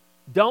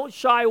 Don't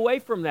shy away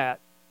from that.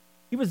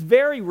 He was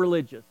very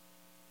religious.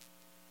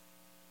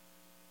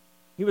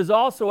 He was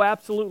also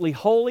absolutely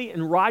holy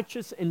and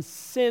righteous and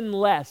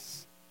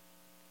sinless.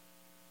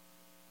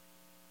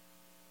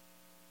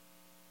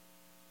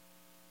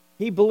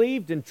 He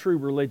believed in true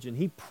religion.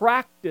 He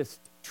practiced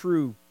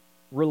true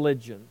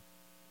religion.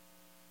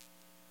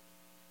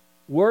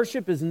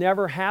 Worship is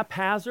never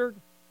haphazard.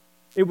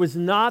 It was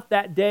not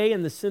that day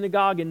in the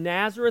synagogue in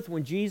Nazareth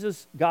when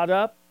Jesus got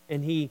up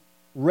and he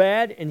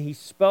read and he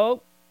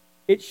spoke.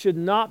 It should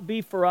not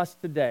be for us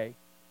today.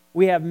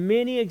 We have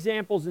many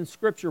examples in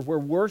Scripture where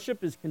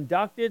worship is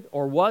conducted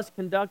or was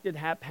conducted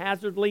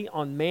haphazardly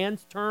on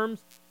man's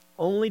terms,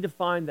 only to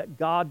find that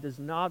God does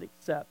not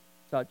accept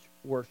such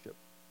worship.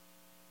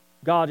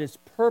 God is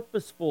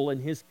purposeful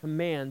in His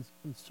commands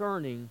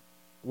concerning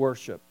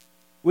worship.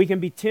 We can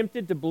be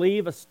tempted to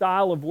believe a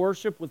style of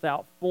worship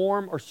without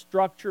form or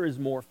structure is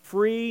more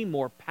free,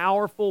 more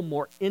powerful,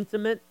 more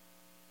intimate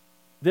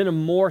than a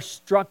more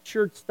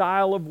structured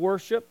style of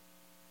worship.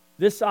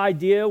 This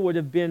idea would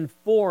have been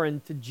foreign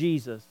to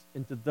Jesus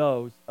and to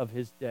those of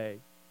His day.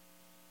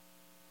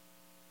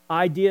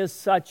 Ideas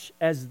such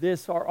as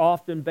this are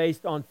often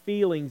based on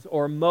feelings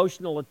or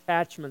emotional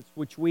attachments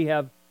which we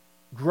have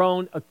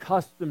grown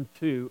accustomed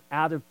to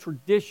out of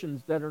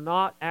traditions that are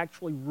not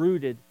actually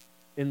rooted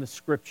in the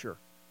Scripture.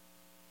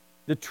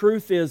 The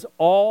truth is,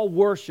 all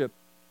worship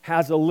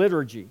has a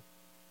liturgy.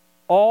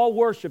 All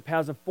worship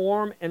has a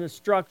form and a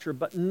structure,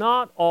 but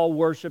not all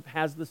worship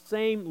has the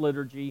same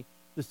liturgy,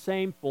 the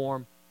same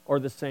form, or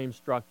the same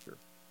structure.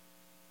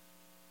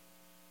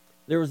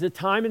 There was a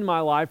time in my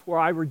life where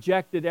I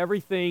rejected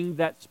everything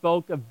that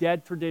spoke of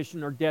dead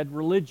tradition or dead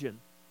religion.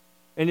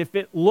 And if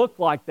it looked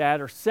like that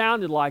or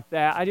sounded like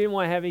that, I didn't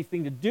want to have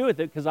anything to do with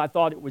it because I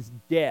thought it was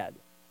dead.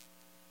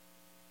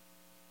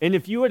 And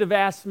if you would have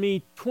asked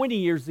me 20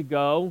 years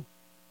ago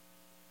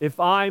if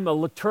I'm a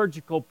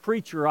liturgical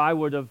preacher, I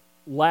would have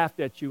laughed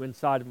at you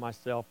inside of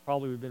myself.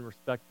 Probably would have been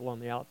respectful on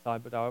the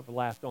outside, but I would have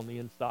laughed on the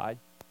inside.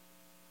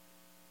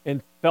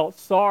 And felt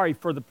sorry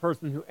for the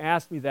person who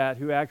asked me that,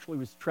 who actually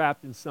was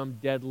trapped in some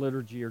dead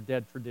liturgy or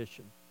dead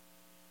tradition.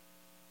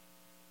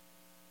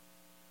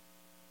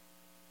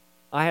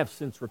 I have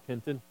since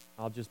repented.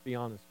 I'll just be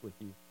honest with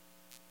you.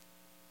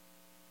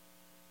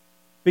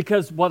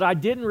 Because what I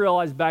didn't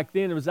realize back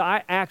then was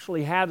I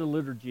actually had a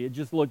liturgy. It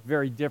just looked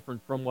very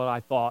different from what I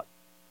thought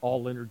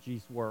all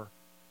liturgies were.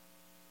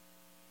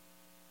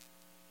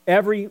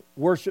 Every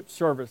worship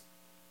service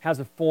has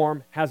a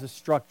form, has a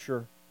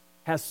structure,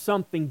 has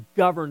something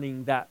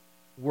governing that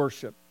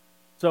worship.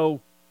 So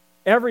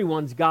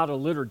everyone's got a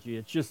liturgy.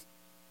 It's just,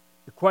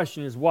 the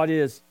question is, what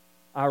is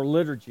our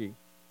liturgy?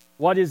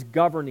 What is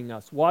governing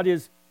us? What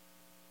is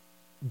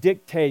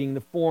dictating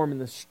the form and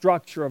the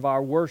structure of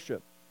our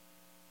worship?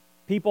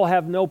 People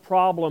have no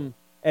problem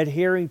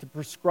adhering to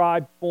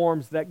prescribed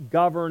forms that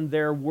govern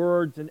their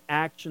words and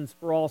actions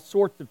for all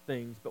sorts of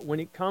things. But when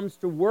it comes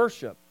to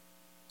worship,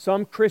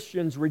 some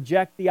Christians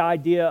reject the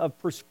idea of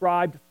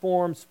prescribed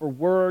forms for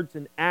words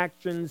and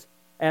actions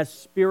as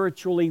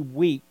spiritually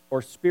weak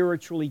or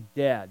spiritually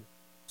dead.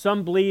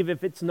 Some believe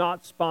if it's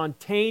not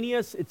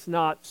spontaneous, it's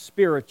not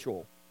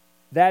spiritual.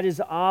 That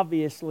is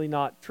obviously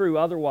not true.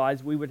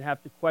 Otherwise, we would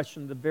have to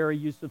question the very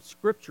use of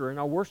Scripture in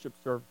our worship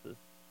services.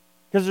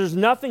 Because there's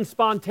nothing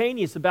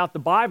spontaneous about the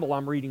Bible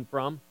I'm reading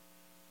from.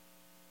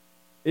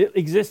 It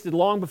existed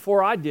long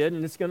before I did,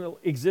 and it's going to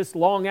exist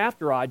long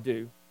after I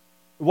do.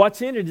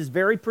 What's in it is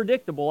very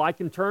predictable. I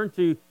can turn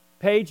to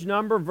page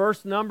number,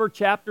 verse number,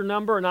 chapter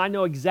number, and I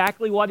know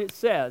exactly what it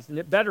says. And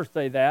it better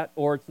say that,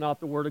 or it's not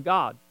the Word of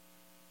God.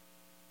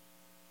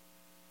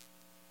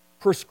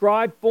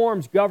 Prescribed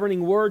forms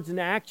governing words and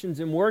actions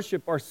in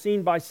worship are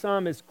seen by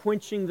some as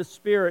quenching the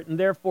spirit and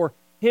therefore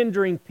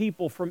hindering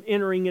people from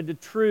entering into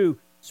true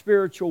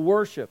spiritual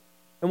worship.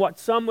 And what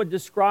some would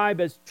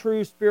describe as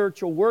true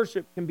spiritual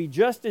worship can be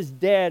just as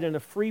dead in a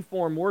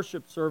free-form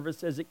worship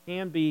service as it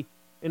can be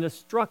in a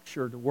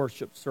structured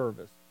worship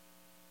service.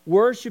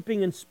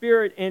 Worshiping in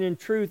spirit and in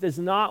truth is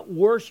not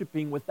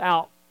worshiping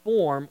without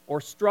form or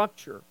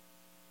structure.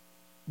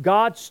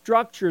 God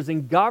structures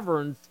and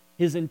governs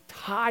His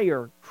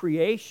entire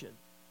creation.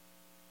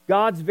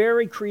 God's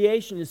very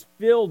creation is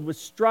filled with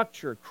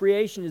structure.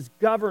 Creation is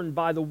governed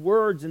by the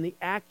words and the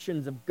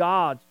actions of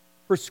God's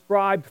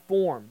prescribed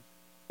forms.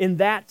 In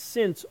that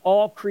sense,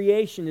 all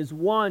creation is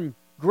one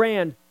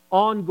grand,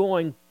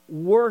 ongoing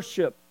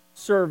worship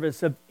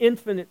service of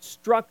infinite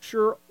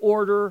structure,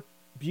 order,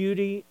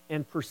 beauty,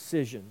 and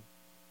precision.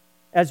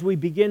 As we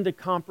begin to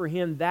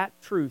comprehend that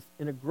truth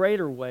in a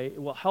greater way,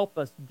 it will help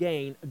us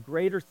gain a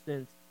greater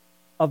sense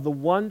of the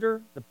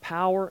wonder, the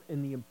power,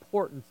 and the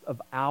importance of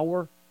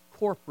our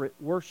corporate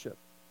worship.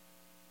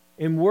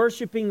 In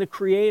worshiping the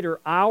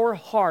Creator, our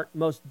heart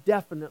most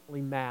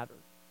definitely matters.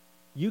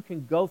 You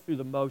can go through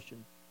the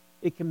motions.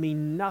 It can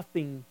mean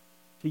nothing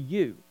to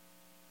you.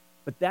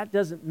 But that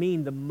doesn't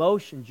mean the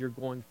motions you're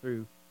going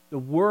through, the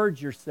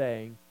words you're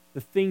saying,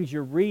 the things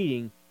you're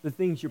reading, the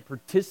things you're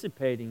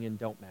participating in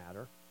don't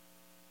matter.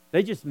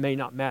 They just may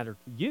not matter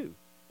to you.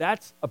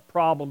 That's a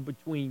problem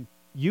between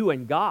you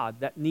and God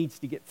that needs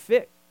to get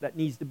fixed, that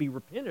needs to be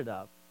repented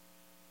of.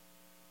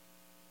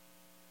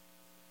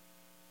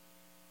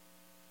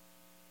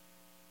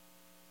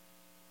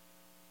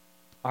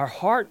 Our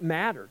heart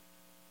matters,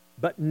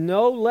 but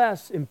no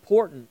less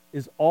important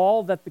is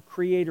all that the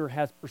Creator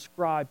has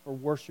prescribed for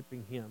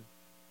worshiping Him.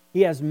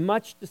 He has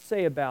much to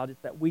say about it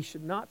that we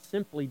should not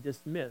simply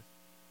dismiss.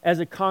 As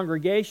a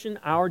congregation,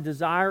 our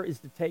desire is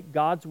to take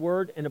God's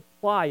Word and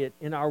apply it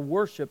in our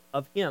worship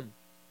of Him.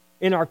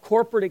 In our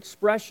corporate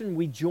expression,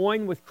 we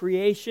join with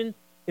creation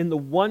in the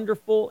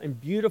wonderful and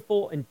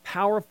beautiful and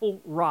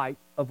powerful rite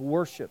of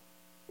worship.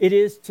 It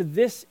is to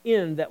this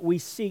end that we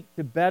seek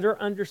to better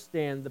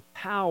understand the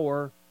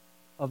power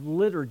of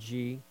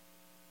liturgy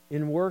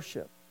in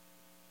worship.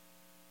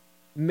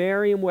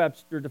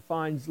 Merriam-Webster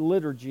defines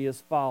liturgy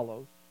as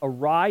follows: a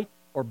rite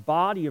or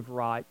body of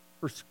rite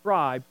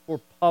prescribed for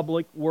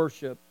public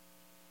worship,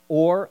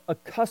 or a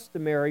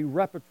customary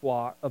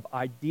repertoire of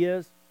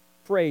ideas,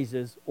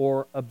 phrases,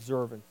 or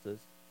observances.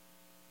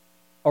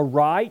 A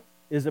rite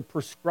is a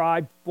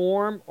prescribed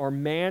form or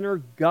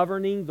manner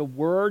governing the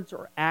words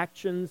or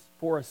actions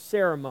for a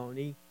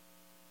ceremony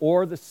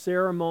or the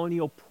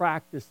ceremonial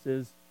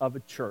practices of a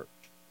church.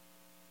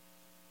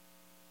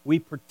 We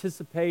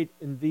participate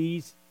in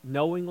these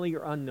knowingly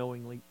or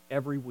unknowingly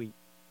every week.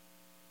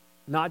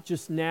 Not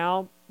just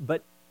now,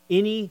 but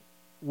any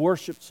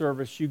worship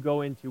service you go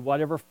into,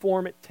 whatever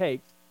form it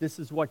takes, this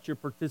is what you're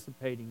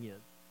participating in.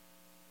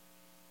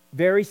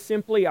 Very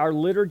simply, our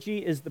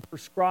liturgy is the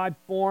prescribed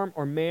form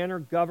or manner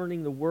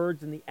governing the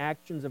words and the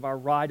actions of our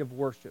rite of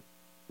worship.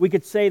 We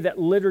could say that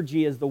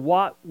liturgy is the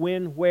what,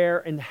 when, where,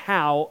 and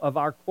how of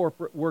our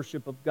corporate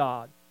worship of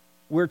God.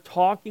 We're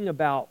talking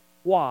about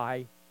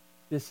why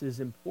this is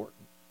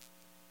important.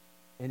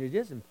 And it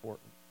is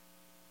important.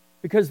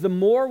 Because the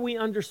more we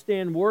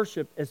understand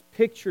worship as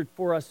pictured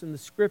for us in the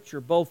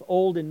Scripture, both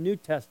Old and New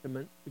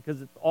Testament,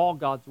 because it's all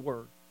God's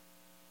Word.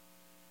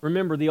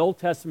 Remember, the Old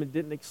Testament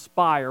didn't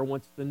expire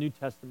once the New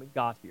Testament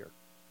got here.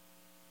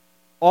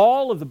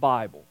 All of the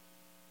Bible,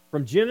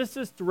 from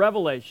Genesis to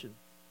Revelation,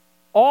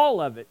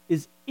 all of it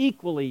is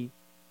equally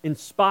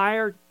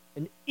inspired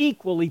and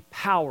equally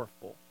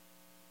powerful.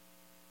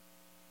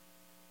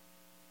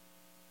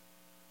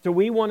 So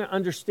we want to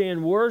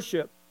understand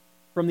worship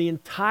from the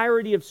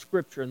entirety of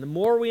Scripture. And the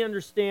more we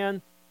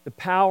understand the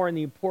power and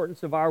the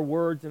importance of our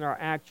words and our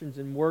actions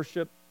in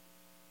worship,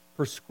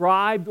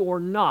 prescribed or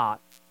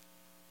not,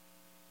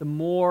 the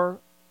more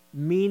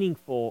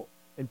meaningful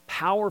and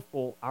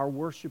powerful our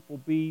worship will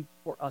be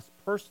for us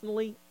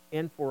personally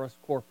and for us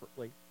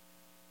corporately.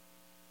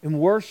 And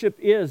worship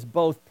is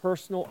both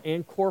personal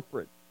and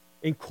corporate.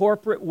 In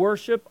corporate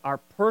worship, our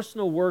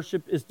personal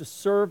worship is to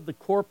serve the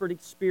corporate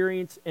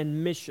experience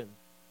and mission.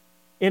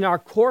 In our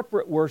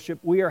corporate worship,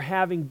 we are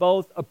having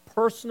both a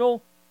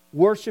personal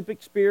worship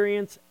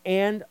experience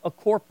and a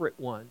corporate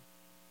one.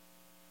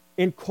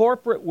 In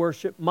corporate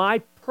worship, my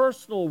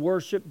personal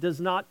worship does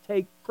not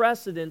take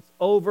precedence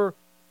over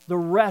the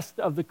rest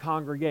of the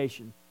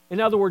congregation. In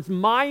other words,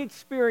 my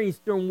experience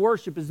during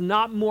worship is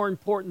not more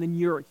important than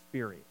your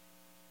experience.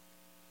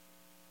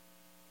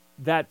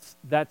 That's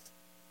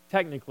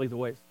technically the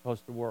way it's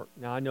supposed to work.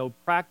 Now, I know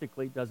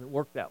practically it doesn't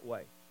work that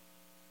way,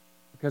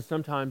 because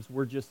sometimes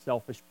we're just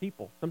selfish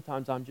people.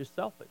 Sometimes I'm just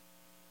selfish.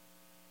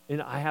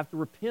 And I have to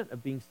repent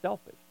of being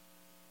selfish.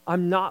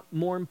 I'm not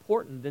more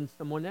important than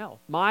someone else.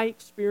 My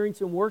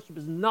experience in worship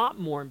is not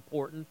more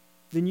important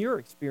than your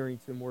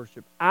experience in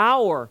worship.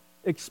 Our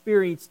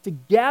experience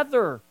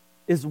together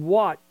is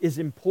what is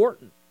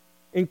important.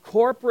 In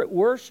corporate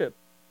worship,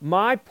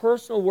 my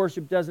personal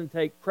worship doesn't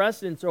take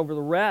precedence over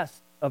the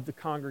rest of the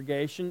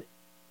congregation,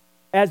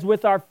 As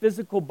with our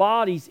physical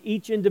bodies,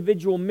 each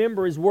individual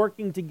member is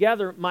working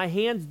together. My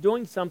hand's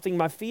doing something,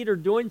 my feet are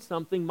doing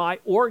something, my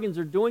organs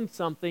are doing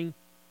something,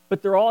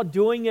 but they're all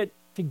doing it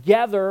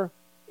together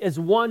as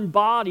one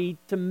body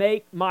to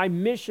make my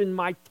mission,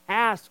 my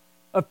task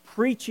of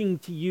preaching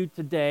to you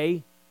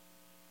today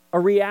a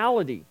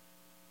reality.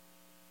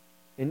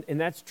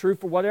 And that's true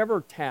for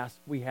whatever task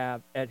we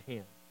have at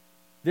hand.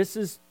 This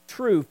is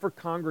true for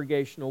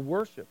congregational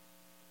worship.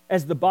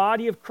 As the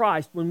body of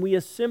Christ, when we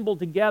assemble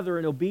together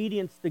in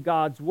obedience to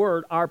God's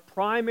word, our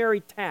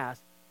primary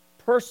task,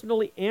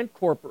 personally and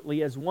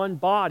corporately as one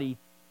body,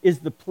 is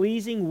the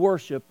pleasing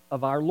worship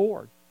of our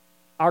Lord.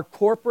 Our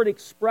corporate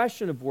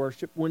expression of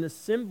worship, when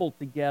assembled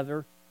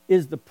together,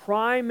 is the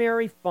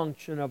primary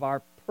function of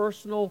our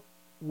personal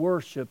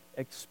worship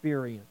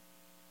experience.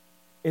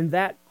 In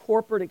that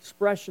corporate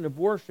expression of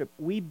worship,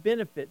 we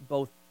benefit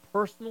both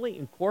personally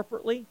and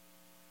corporately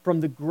from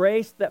the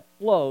grace that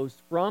flows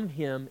from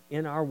Him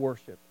in our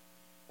worship.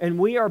 And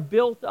we are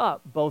built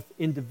up both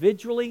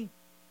individually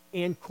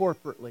and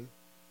corporately.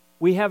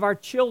 We have our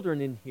children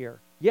in here.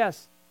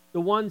 Yes,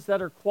 the ones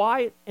that are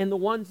quiet and the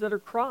ones that are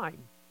crying.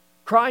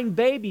 Crying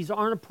babies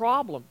aren't a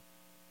problem.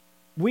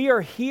 We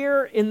are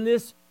here in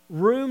this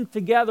room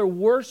together,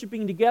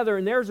 worshiping together,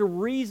 and there's a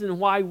reason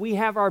why we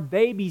have our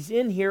babies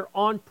in here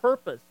on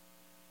purpose.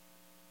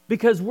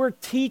 Because we're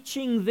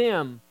teaching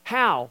them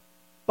how?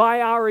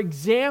 By our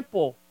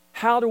example,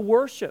 how to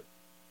worship.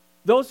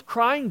 Those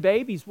crying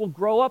babies will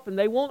grow up and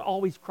they won't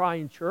always cry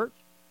in church.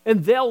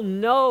 And they'll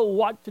know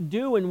what to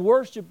do in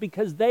worship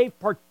because they've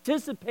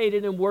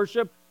participated in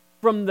worship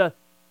from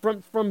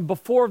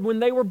before when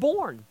they were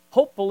born,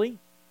 hopefully.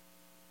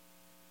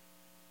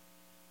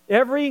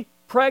 Every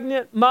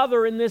pregnant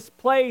mother in this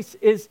place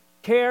is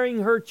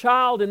carrying her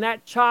child, and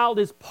that child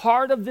is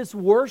part of this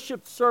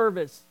worship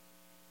service.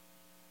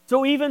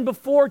 So even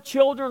before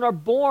children are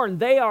born,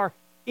 they are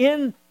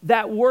in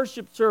that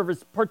worship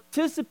service,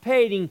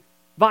 participating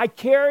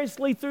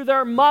vicariously through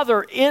their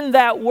mother in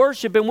that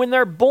worship. And when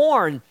they're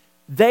born,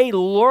 they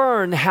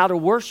learn how to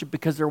worship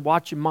because they're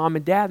watching mom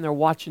and dad and they're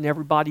watching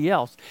everybody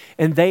else.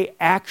 And they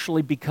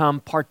actually become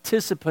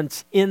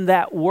participants in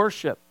that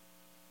worship.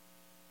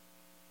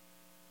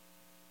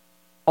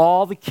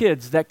 All the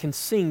kids that can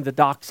sing the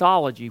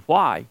doxology.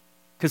 Why?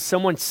 Because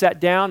someone sat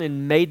down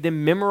and made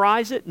them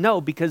memorize it?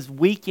 No, because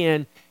week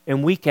in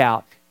and week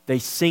out, they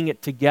sing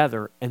it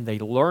together and they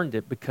learned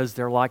it because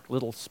they're like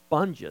little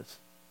sponges.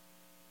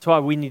 That's why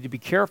we need to be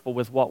careful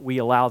with what we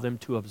allow them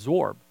to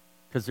absorb,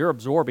 because they're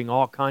absorbing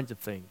all kinds of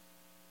things,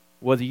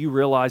 whether you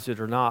realize it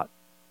or not.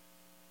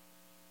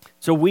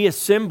 So we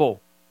assemble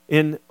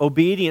in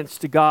obedience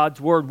to God's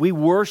word. We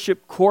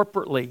worship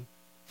corporately,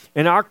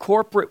 and our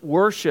corporate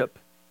worship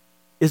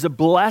is a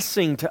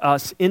blessing to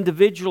us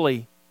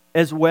individually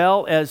as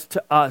well as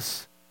to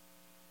us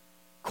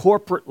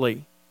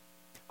corporately.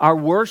 Our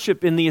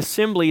worship in the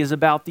assembly is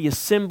about the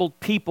assembled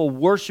people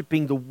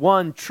worshiping the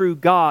one true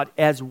God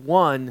as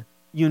one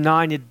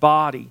united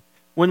body.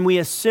 When we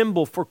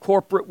assemble for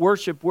corporate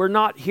worship, we're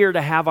not here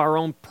to have our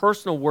own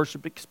personal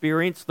worship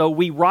experience, though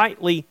we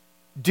rightly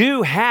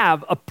do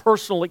have a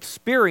personal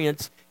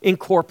experience in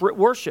corporate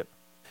worship.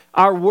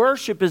 Our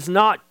worship is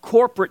not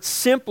corporate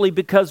simply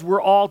because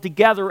we're all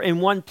together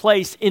in one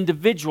place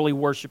individually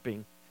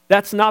worshiping.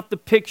 That's not the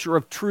picture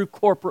of true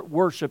corporate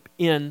worship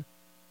in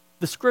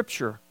the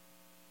Scripture.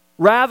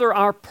 Rather,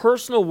 our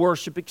personal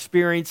worship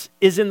experience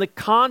is in the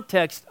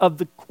context of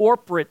the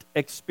corporate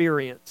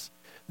experience.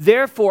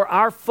 Therefore,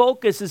 our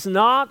focus is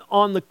not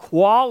on the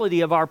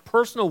quality of our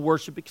personal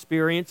worship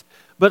experience,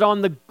 but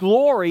on the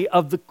glory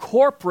of the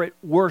corporate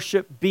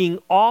worship being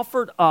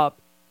offered up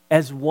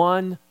as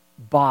one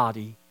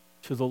body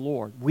to the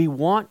Lord. We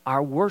want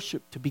our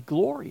worship to be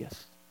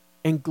glorious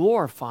and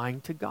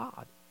glorifying to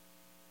God.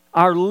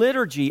 Our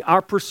liturgy,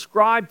 our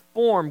prescribed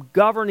form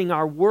governing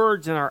our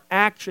words and our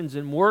actions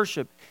in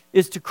worship,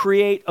 is to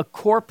create a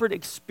corporate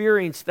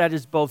experience that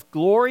is both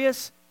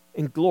glorious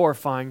and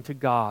glorifying to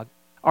God.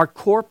 Our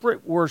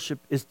corporate worship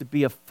is to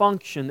be a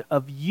function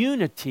of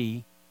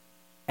unity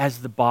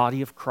as the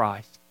body of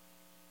Christ.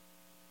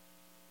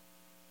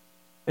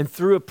 And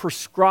through a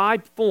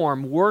prescribed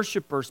form,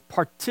 worshipers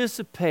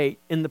participate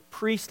in the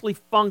priestly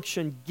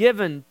function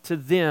given to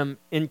them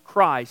in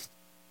Christ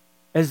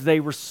as they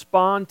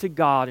respond to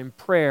God in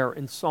prayer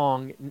and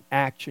song and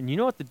action. You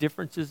know what the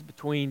difference is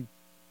between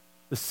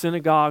the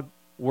synagogue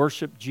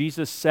worship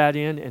Jesus sat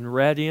in and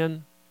read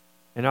in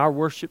and our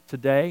worship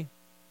today?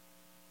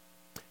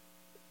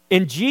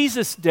 In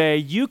Jesus' day,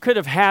 you could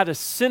have had a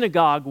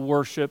synagogue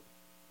worship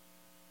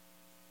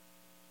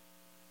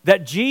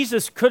that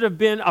Jesus could have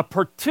been a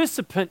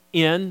participant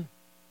in,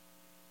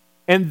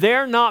 and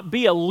there not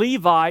be a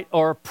Levite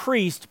or a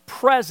priest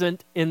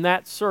present in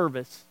that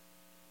service,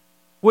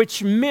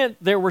 which meant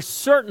there were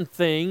certain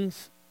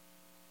things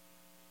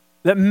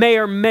that may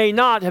or may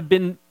not have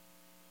been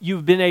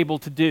you've been able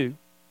to do.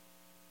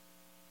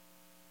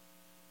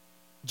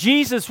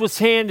 Jesus was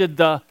handed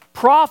the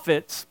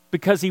prophets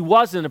because he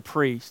wasn't a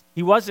priest.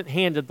 He wasn't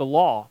handed the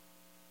law.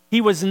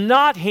 He was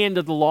not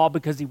handed the law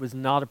because he was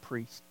not a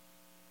priest.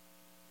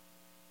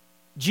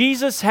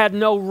 Jesus had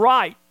no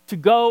right to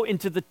go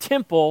into the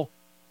temple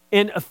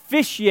and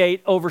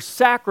officiate over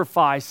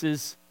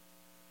sacrifices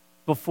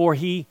before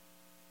he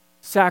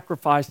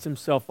sacrificed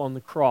himself on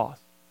the cross.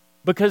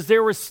 Because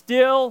there was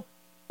still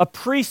a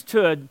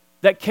priesthood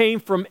that came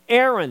from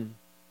Aaron,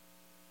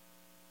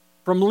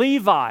 from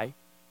Levi,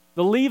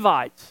 the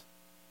Levites.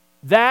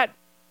 That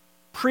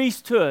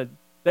priesthood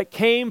that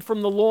came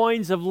from the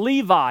loins of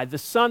Levi, the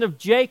son of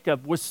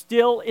Jacob, was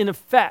still in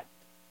effect.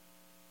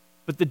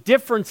 But the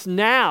difference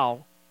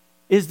now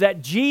is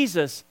that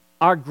Jesus,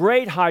 our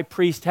great high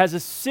priest, has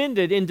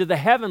ascended into the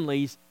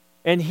heavenlies,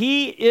 and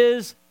he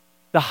is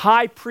the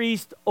high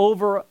priest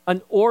over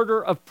an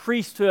order of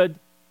priesthood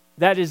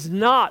that is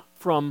not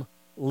from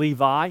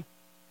Levi,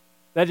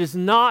 that is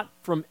not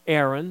from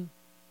Aaron.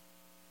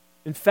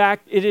 In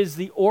fact, it is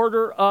the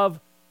order of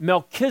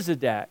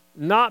Melchizedek,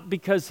 not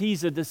because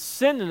he's a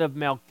descendant of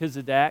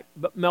Melchizedek,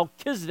 but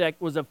Melchizedek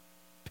was a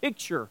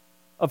picture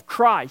of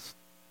Christ.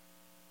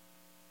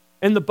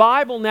 And the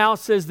Bible now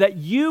says that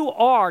you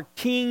are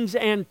kings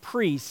and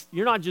priests.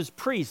 You're not just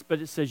priests, but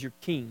it says you're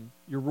king,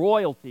 you're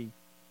royalty.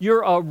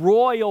 You're a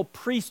royal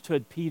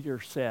priesthood, Peter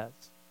says.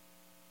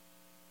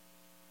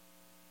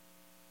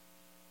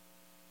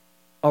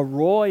 A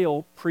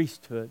royal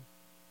priesthood,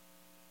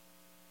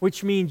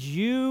 which means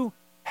you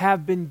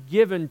have been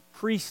given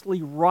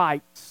priestly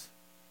rights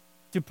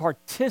to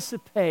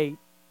participate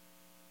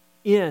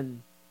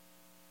in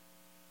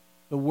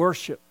the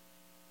worship,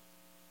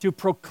 to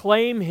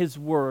proclaim His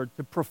word,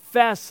 to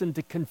profess and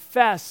to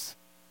confess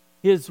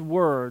His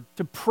word,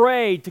 to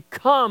pray, to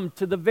come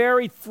to the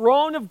very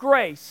throne of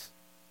grace,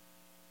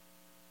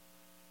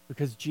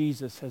 because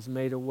Jesus has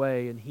made a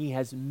way and He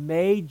has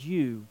made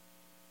you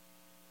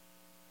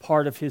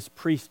part of His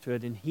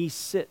priesthood, and He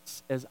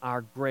sits as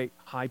our great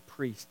high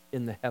priest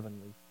in the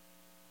heavenlies.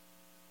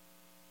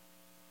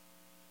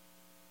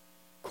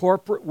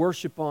 Corporate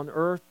worship on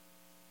earth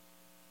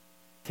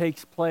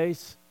takes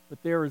place,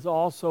 but there is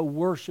also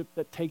worship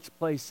that takes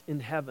place in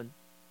heaven.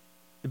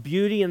 The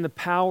beauty and the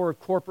power of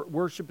corporate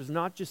worship is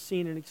not just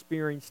seen and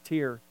experienced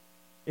here.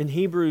 In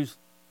Hebrews,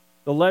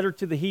 the letter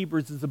to the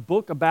Hebrews is a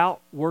book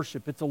about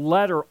worship. It's a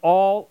letter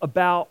all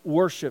about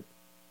worship.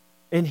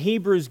 And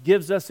Hebrews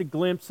gives us a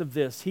glimpse of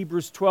this.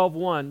 Hebrews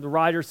 12:1, the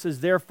writer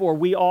says, "Therefore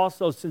we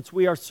also, since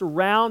we are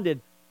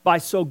surrounded by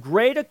so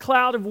great a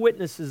cloud of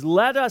witnesses,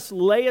 let us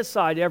lay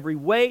aside every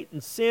weight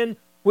and sin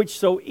which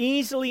so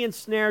easily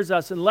ensnares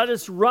us, and let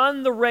us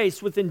run the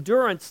race with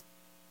endurance.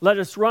 Let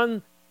us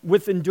run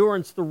with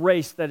endurance the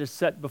race that is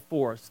set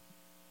before us."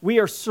 We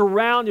are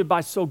surrounded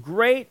by so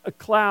great a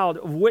cloud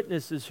of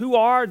witnesses. Who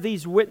are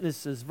these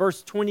witnesses?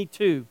 Verse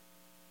 22.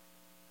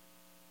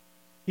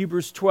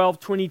 Hebrews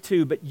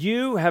 12:22. "But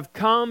you have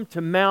come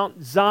to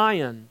Mount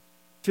Zion,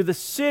 to the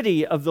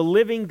city of the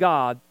living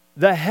God,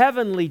 the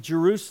heavenly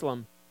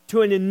Jerusalem,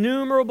 to an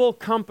innumerable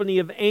company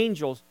of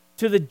angels,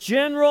 to the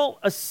general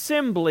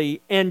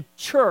assembly and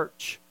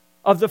church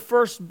of the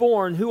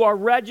firstborn who are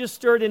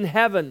registered in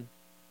heaven,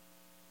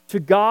 to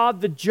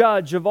God the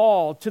judge of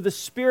all, to the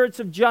spirits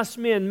of just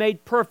men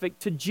made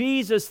perfect, to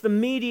Jesus the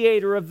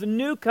mediator of the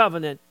new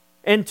covenant,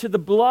 and to the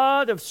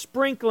blood of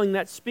sprinkling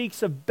that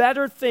speaks of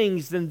better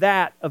things than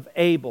that of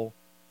Abel."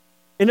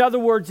 In other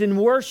words, in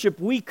worship,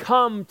 we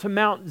come to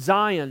Mount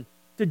Zion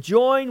to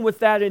join with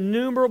that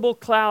innumerable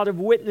cloud of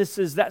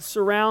witnesses that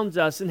surrounds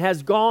us and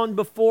has gone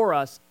before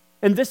us.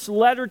 And this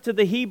letter to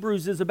the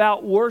Hebrews is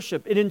about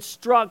worship. It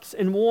instructs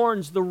and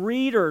warns the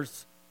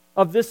readers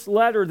of this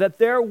letter that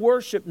their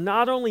worship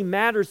not only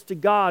matters to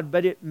God,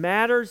 but it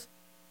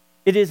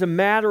is a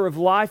matter of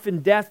life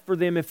and death for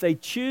them if they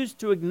choose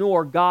to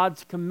ignore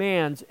God's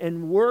commands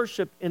and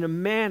worship in a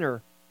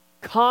manner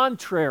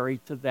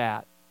contrary to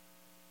that.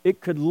 It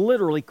could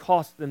literally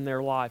cost them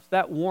their lives.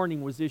 That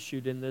warning was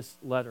issued in this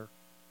letter.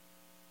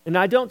 And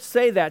I don't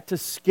say that to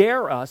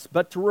scare us,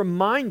 but to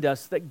remind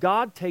us that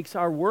God takes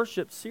our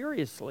worship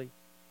seriously.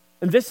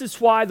 And this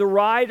is why the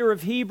writer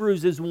of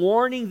Hebrews is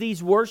warning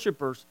these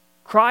worshipers.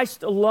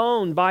 Christ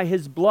alone, by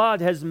His blood,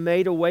 has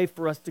made a way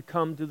for us to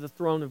come to the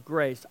throne of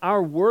grace.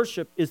 Our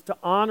worship is to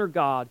honor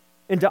God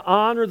and to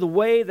honor the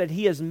way that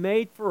He has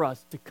made for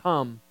us to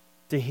come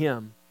to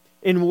Him.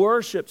 In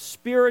worship,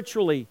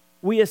 spiritually,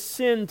 we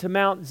ascend to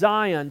Mount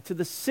Zion, to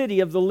the city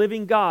of the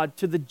living God,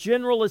 to the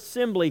general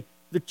assembly,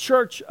 the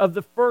church of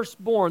the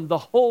firstborn, the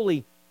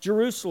holy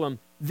Jerusalem.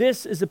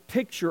 This is a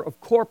picture of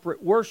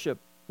corporate worship.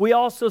 We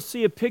also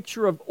see a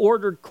picture of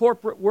ordered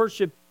corporate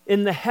worship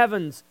in the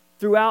heavens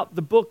throughout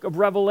the book of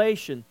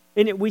Revelation.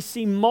 In it, we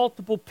see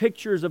multiple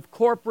pictures of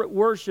corporate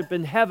worship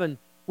in heaven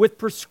with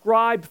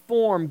prescribed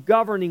form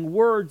governing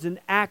words and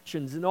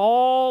actions. And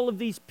all of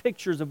these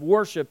pictures of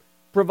worship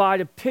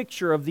provide a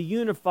picture of the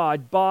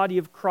unified body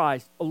of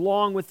Christ,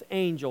 along with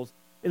angels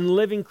and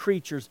living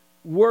creatures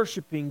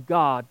worshiping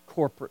God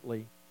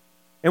corporately.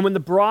 And when the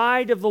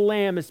bride of the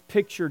Lamb is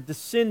pictured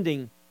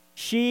descending,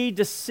 she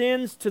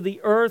descends to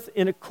the earth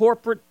in a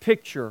corporate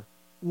picture.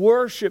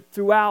 Worship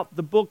throughout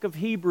the book of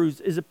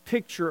Hebrews is a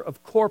picture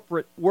of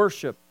corporate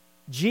worship.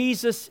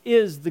 Jesus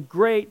is the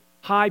great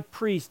high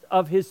priest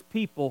of His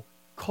people,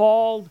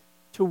 called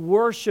to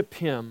worship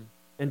Him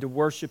and to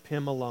worship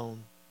Him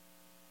alone.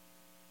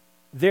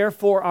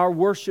 Therefore, our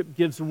worship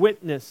gives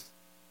witness.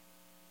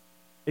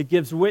 It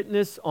gives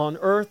witness on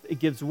earth. It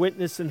gives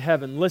witness in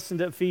heaven. Listen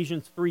to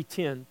Ephesians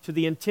 3:10. To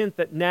the intent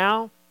that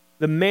now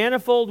the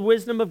manifold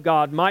wisdom of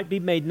God might be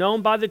made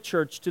known by the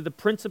church to the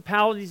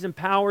principalities and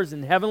powers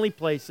in heavenly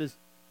places,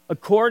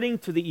 according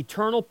to the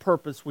eternal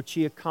purpose which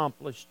He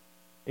accomplished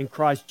in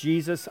Christ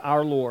Jesus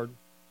our Lord.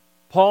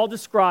 Paul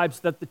describes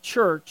that the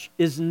church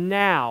is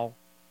now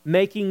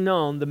making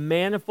known the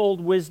manifold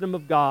wisdom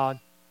of God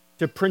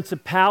to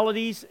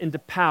principalities and to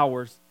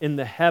powers in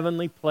the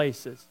heavenly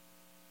places.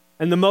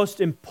 And the most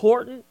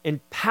important and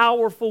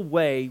powerful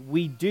way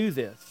we do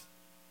this,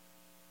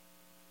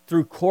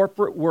 through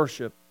corporate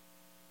worship.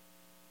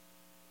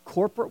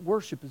 Corporate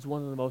worship is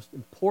one of the most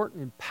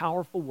important and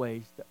powerful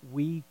ways that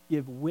we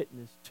give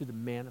witness to the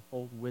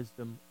manifold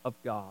wisdom of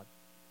God.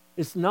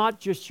 It's not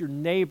just your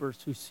neighbors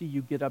who see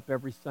you get up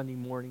every Sunday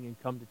morning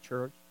and come to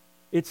church.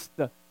 It's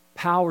the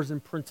powers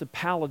and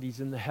principalities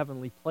in the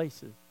heavenly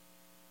places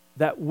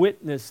that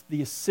witness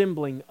the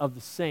assembling of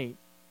the saints,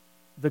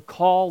 the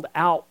called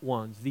out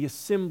ones, the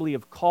assembly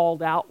of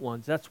called out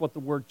ones. That's what the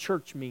word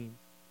church means.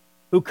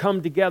 Who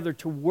come together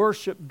to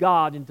worship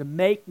God and to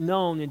make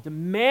known and to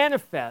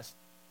manifest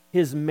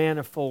His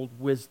manifold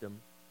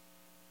wisdom.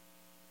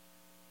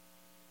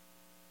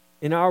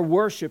 In our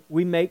worship,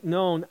 we make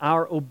known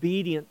our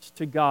obedience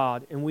to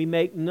God, and we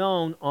make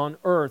known on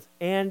earth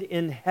and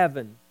in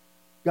heaven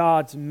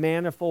God's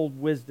manifold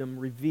wisdom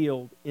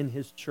revealed in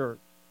His church.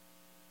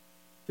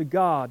 To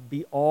God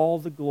be all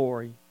the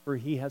glory, for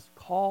He has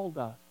called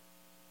us,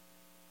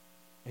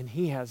 and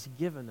He has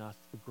given us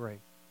the grace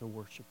to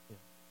worship Him.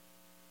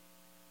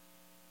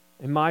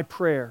 And my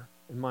prayer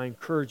and my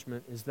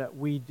encouragement is that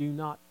we do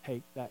not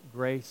take that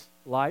grace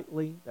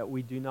lightly, that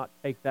we do not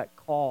take that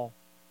call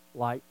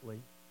lightly,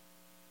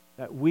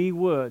 that we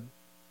would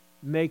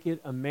make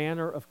it a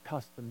manner of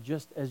custom,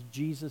 just as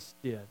Jesus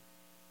did,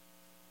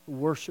 to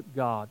worship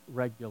God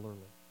regularly.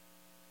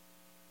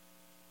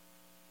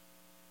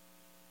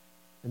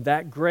 And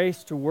that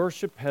grace to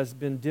worship has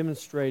been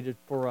demonstrated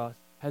for us,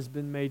 has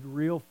been made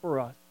real for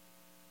us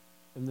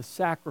in the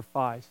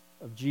sacrifice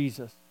of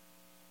Jesus.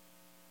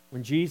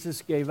 When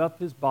Jesus gave up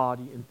His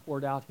body and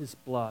poured out His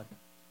blood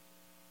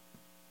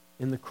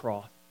in the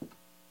cross.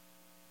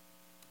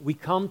 We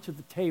come to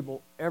the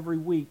table every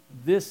week.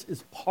 This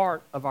is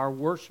part of our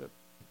worship.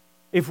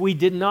 If we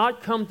did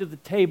not come to the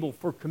table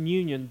for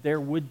communion, there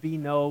would be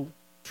no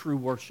true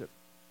worship.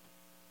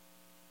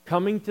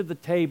 Coming to the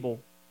table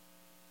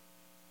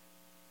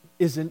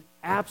is an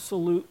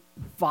absolute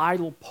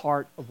vital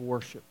part of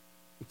worship.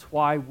 It's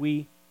why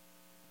we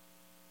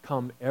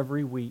come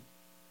every week.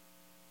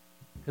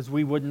 Because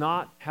we would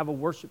not have a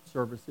worship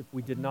service if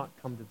we did not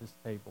come to this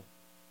table.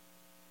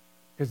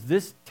 Because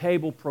this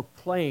table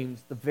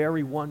proclaims the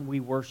very one we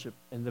worship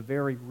and the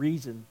very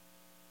reason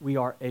we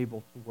are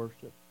able to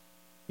worship.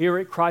 Here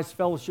at Christ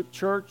Fellowship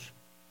Church,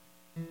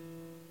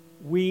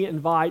 we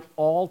invite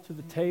all to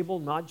the table,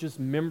 not just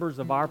members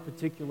of our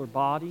particular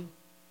body,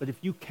 but if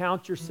you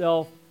count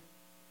yourself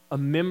a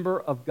member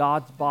of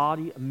God's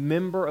body, a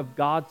member of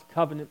God's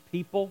covenant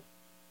people,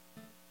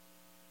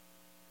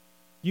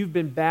 you've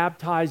been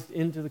baptized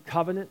into the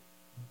covenant,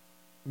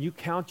 and you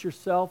count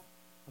yourself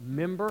a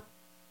member,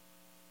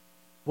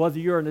 whether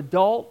you're an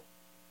adult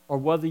or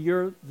whether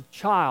you're the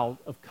child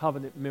of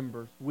covenant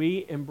members.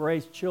 We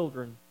embrace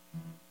children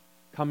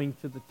coming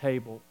to the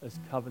table as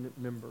covenant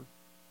members.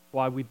 That's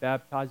why we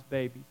baptize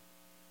babies.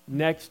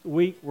 Next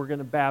week, we're going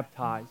to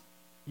baptize.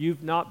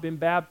 You've not been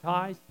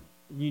baptized,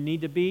 and you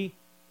need to be.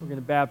 We're going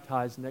to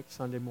baptize next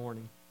Sunday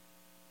morning.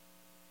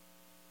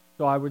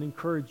 So I would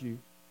encourage you,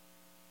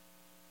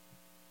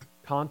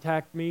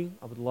 contact me.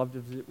 I would love to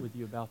visit with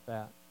you about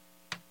that.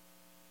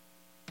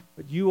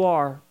 But you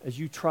are, as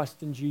you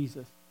trust in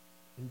Jesus,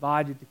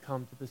 invited to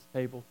come to this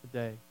table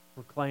today,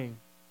 proclaim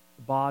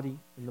the body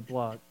and the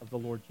blood of the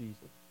Lord Jesus.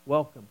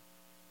 Welcome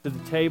to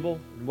the table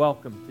and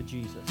welcome to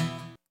Jesus.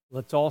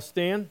 Let's all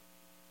stand.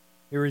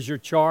 Here is your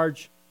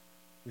charge,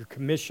 your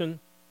commission.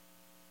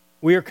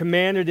 We are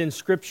commanded in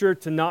Scripture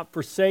to not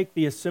forsake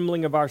the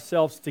assembling of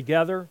ourselves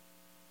together.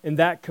 And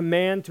that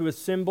command to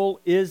assemble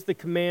is the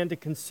command to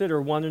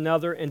consider one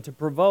another and to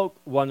provoke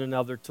one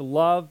another to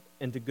love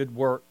and to good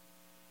work.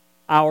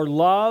 Our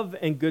love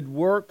and good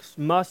works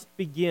must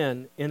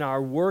begin in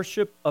our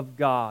worship of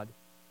God,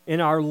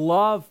 in our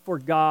love for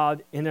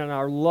God, and in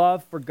our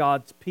love for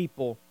God's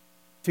people,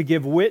 to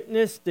give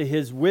witness to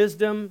His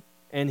wisdom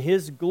and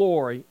His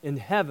glory in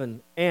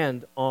heaven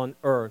and on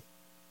earth.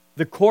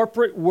 The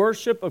corporate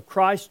worship of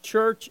Christ's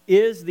church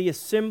is the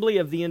assembly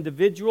of the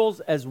individuals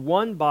as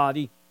one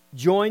body,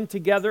 joined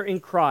together in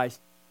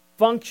Christ,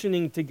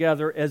 functioning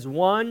together as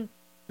one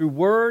through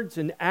words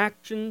and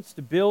actions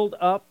to build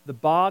up the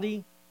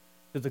body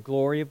to the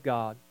glory of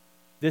God.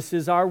 This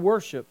is our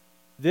worship.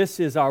 This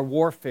is our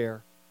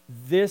warfare.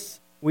 This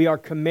we are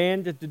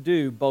commanded to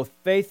do both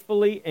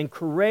faithfully and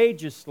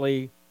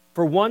courageously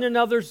for one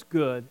another's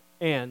good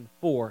and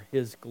for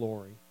His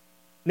glory.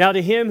 Now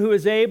to him who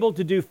is able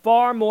to do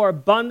far more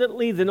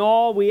abundantly than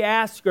all we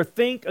ask or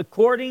think,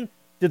 according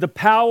to the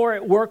power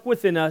at work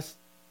within us,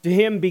 to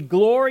him be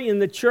glory in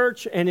the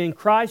church and in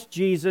Christ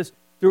Jesus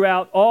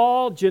throughout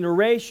all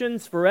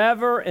generations,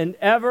 forever and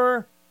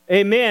ever.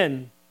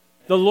 Amen.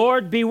 The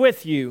Lord be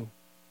with you.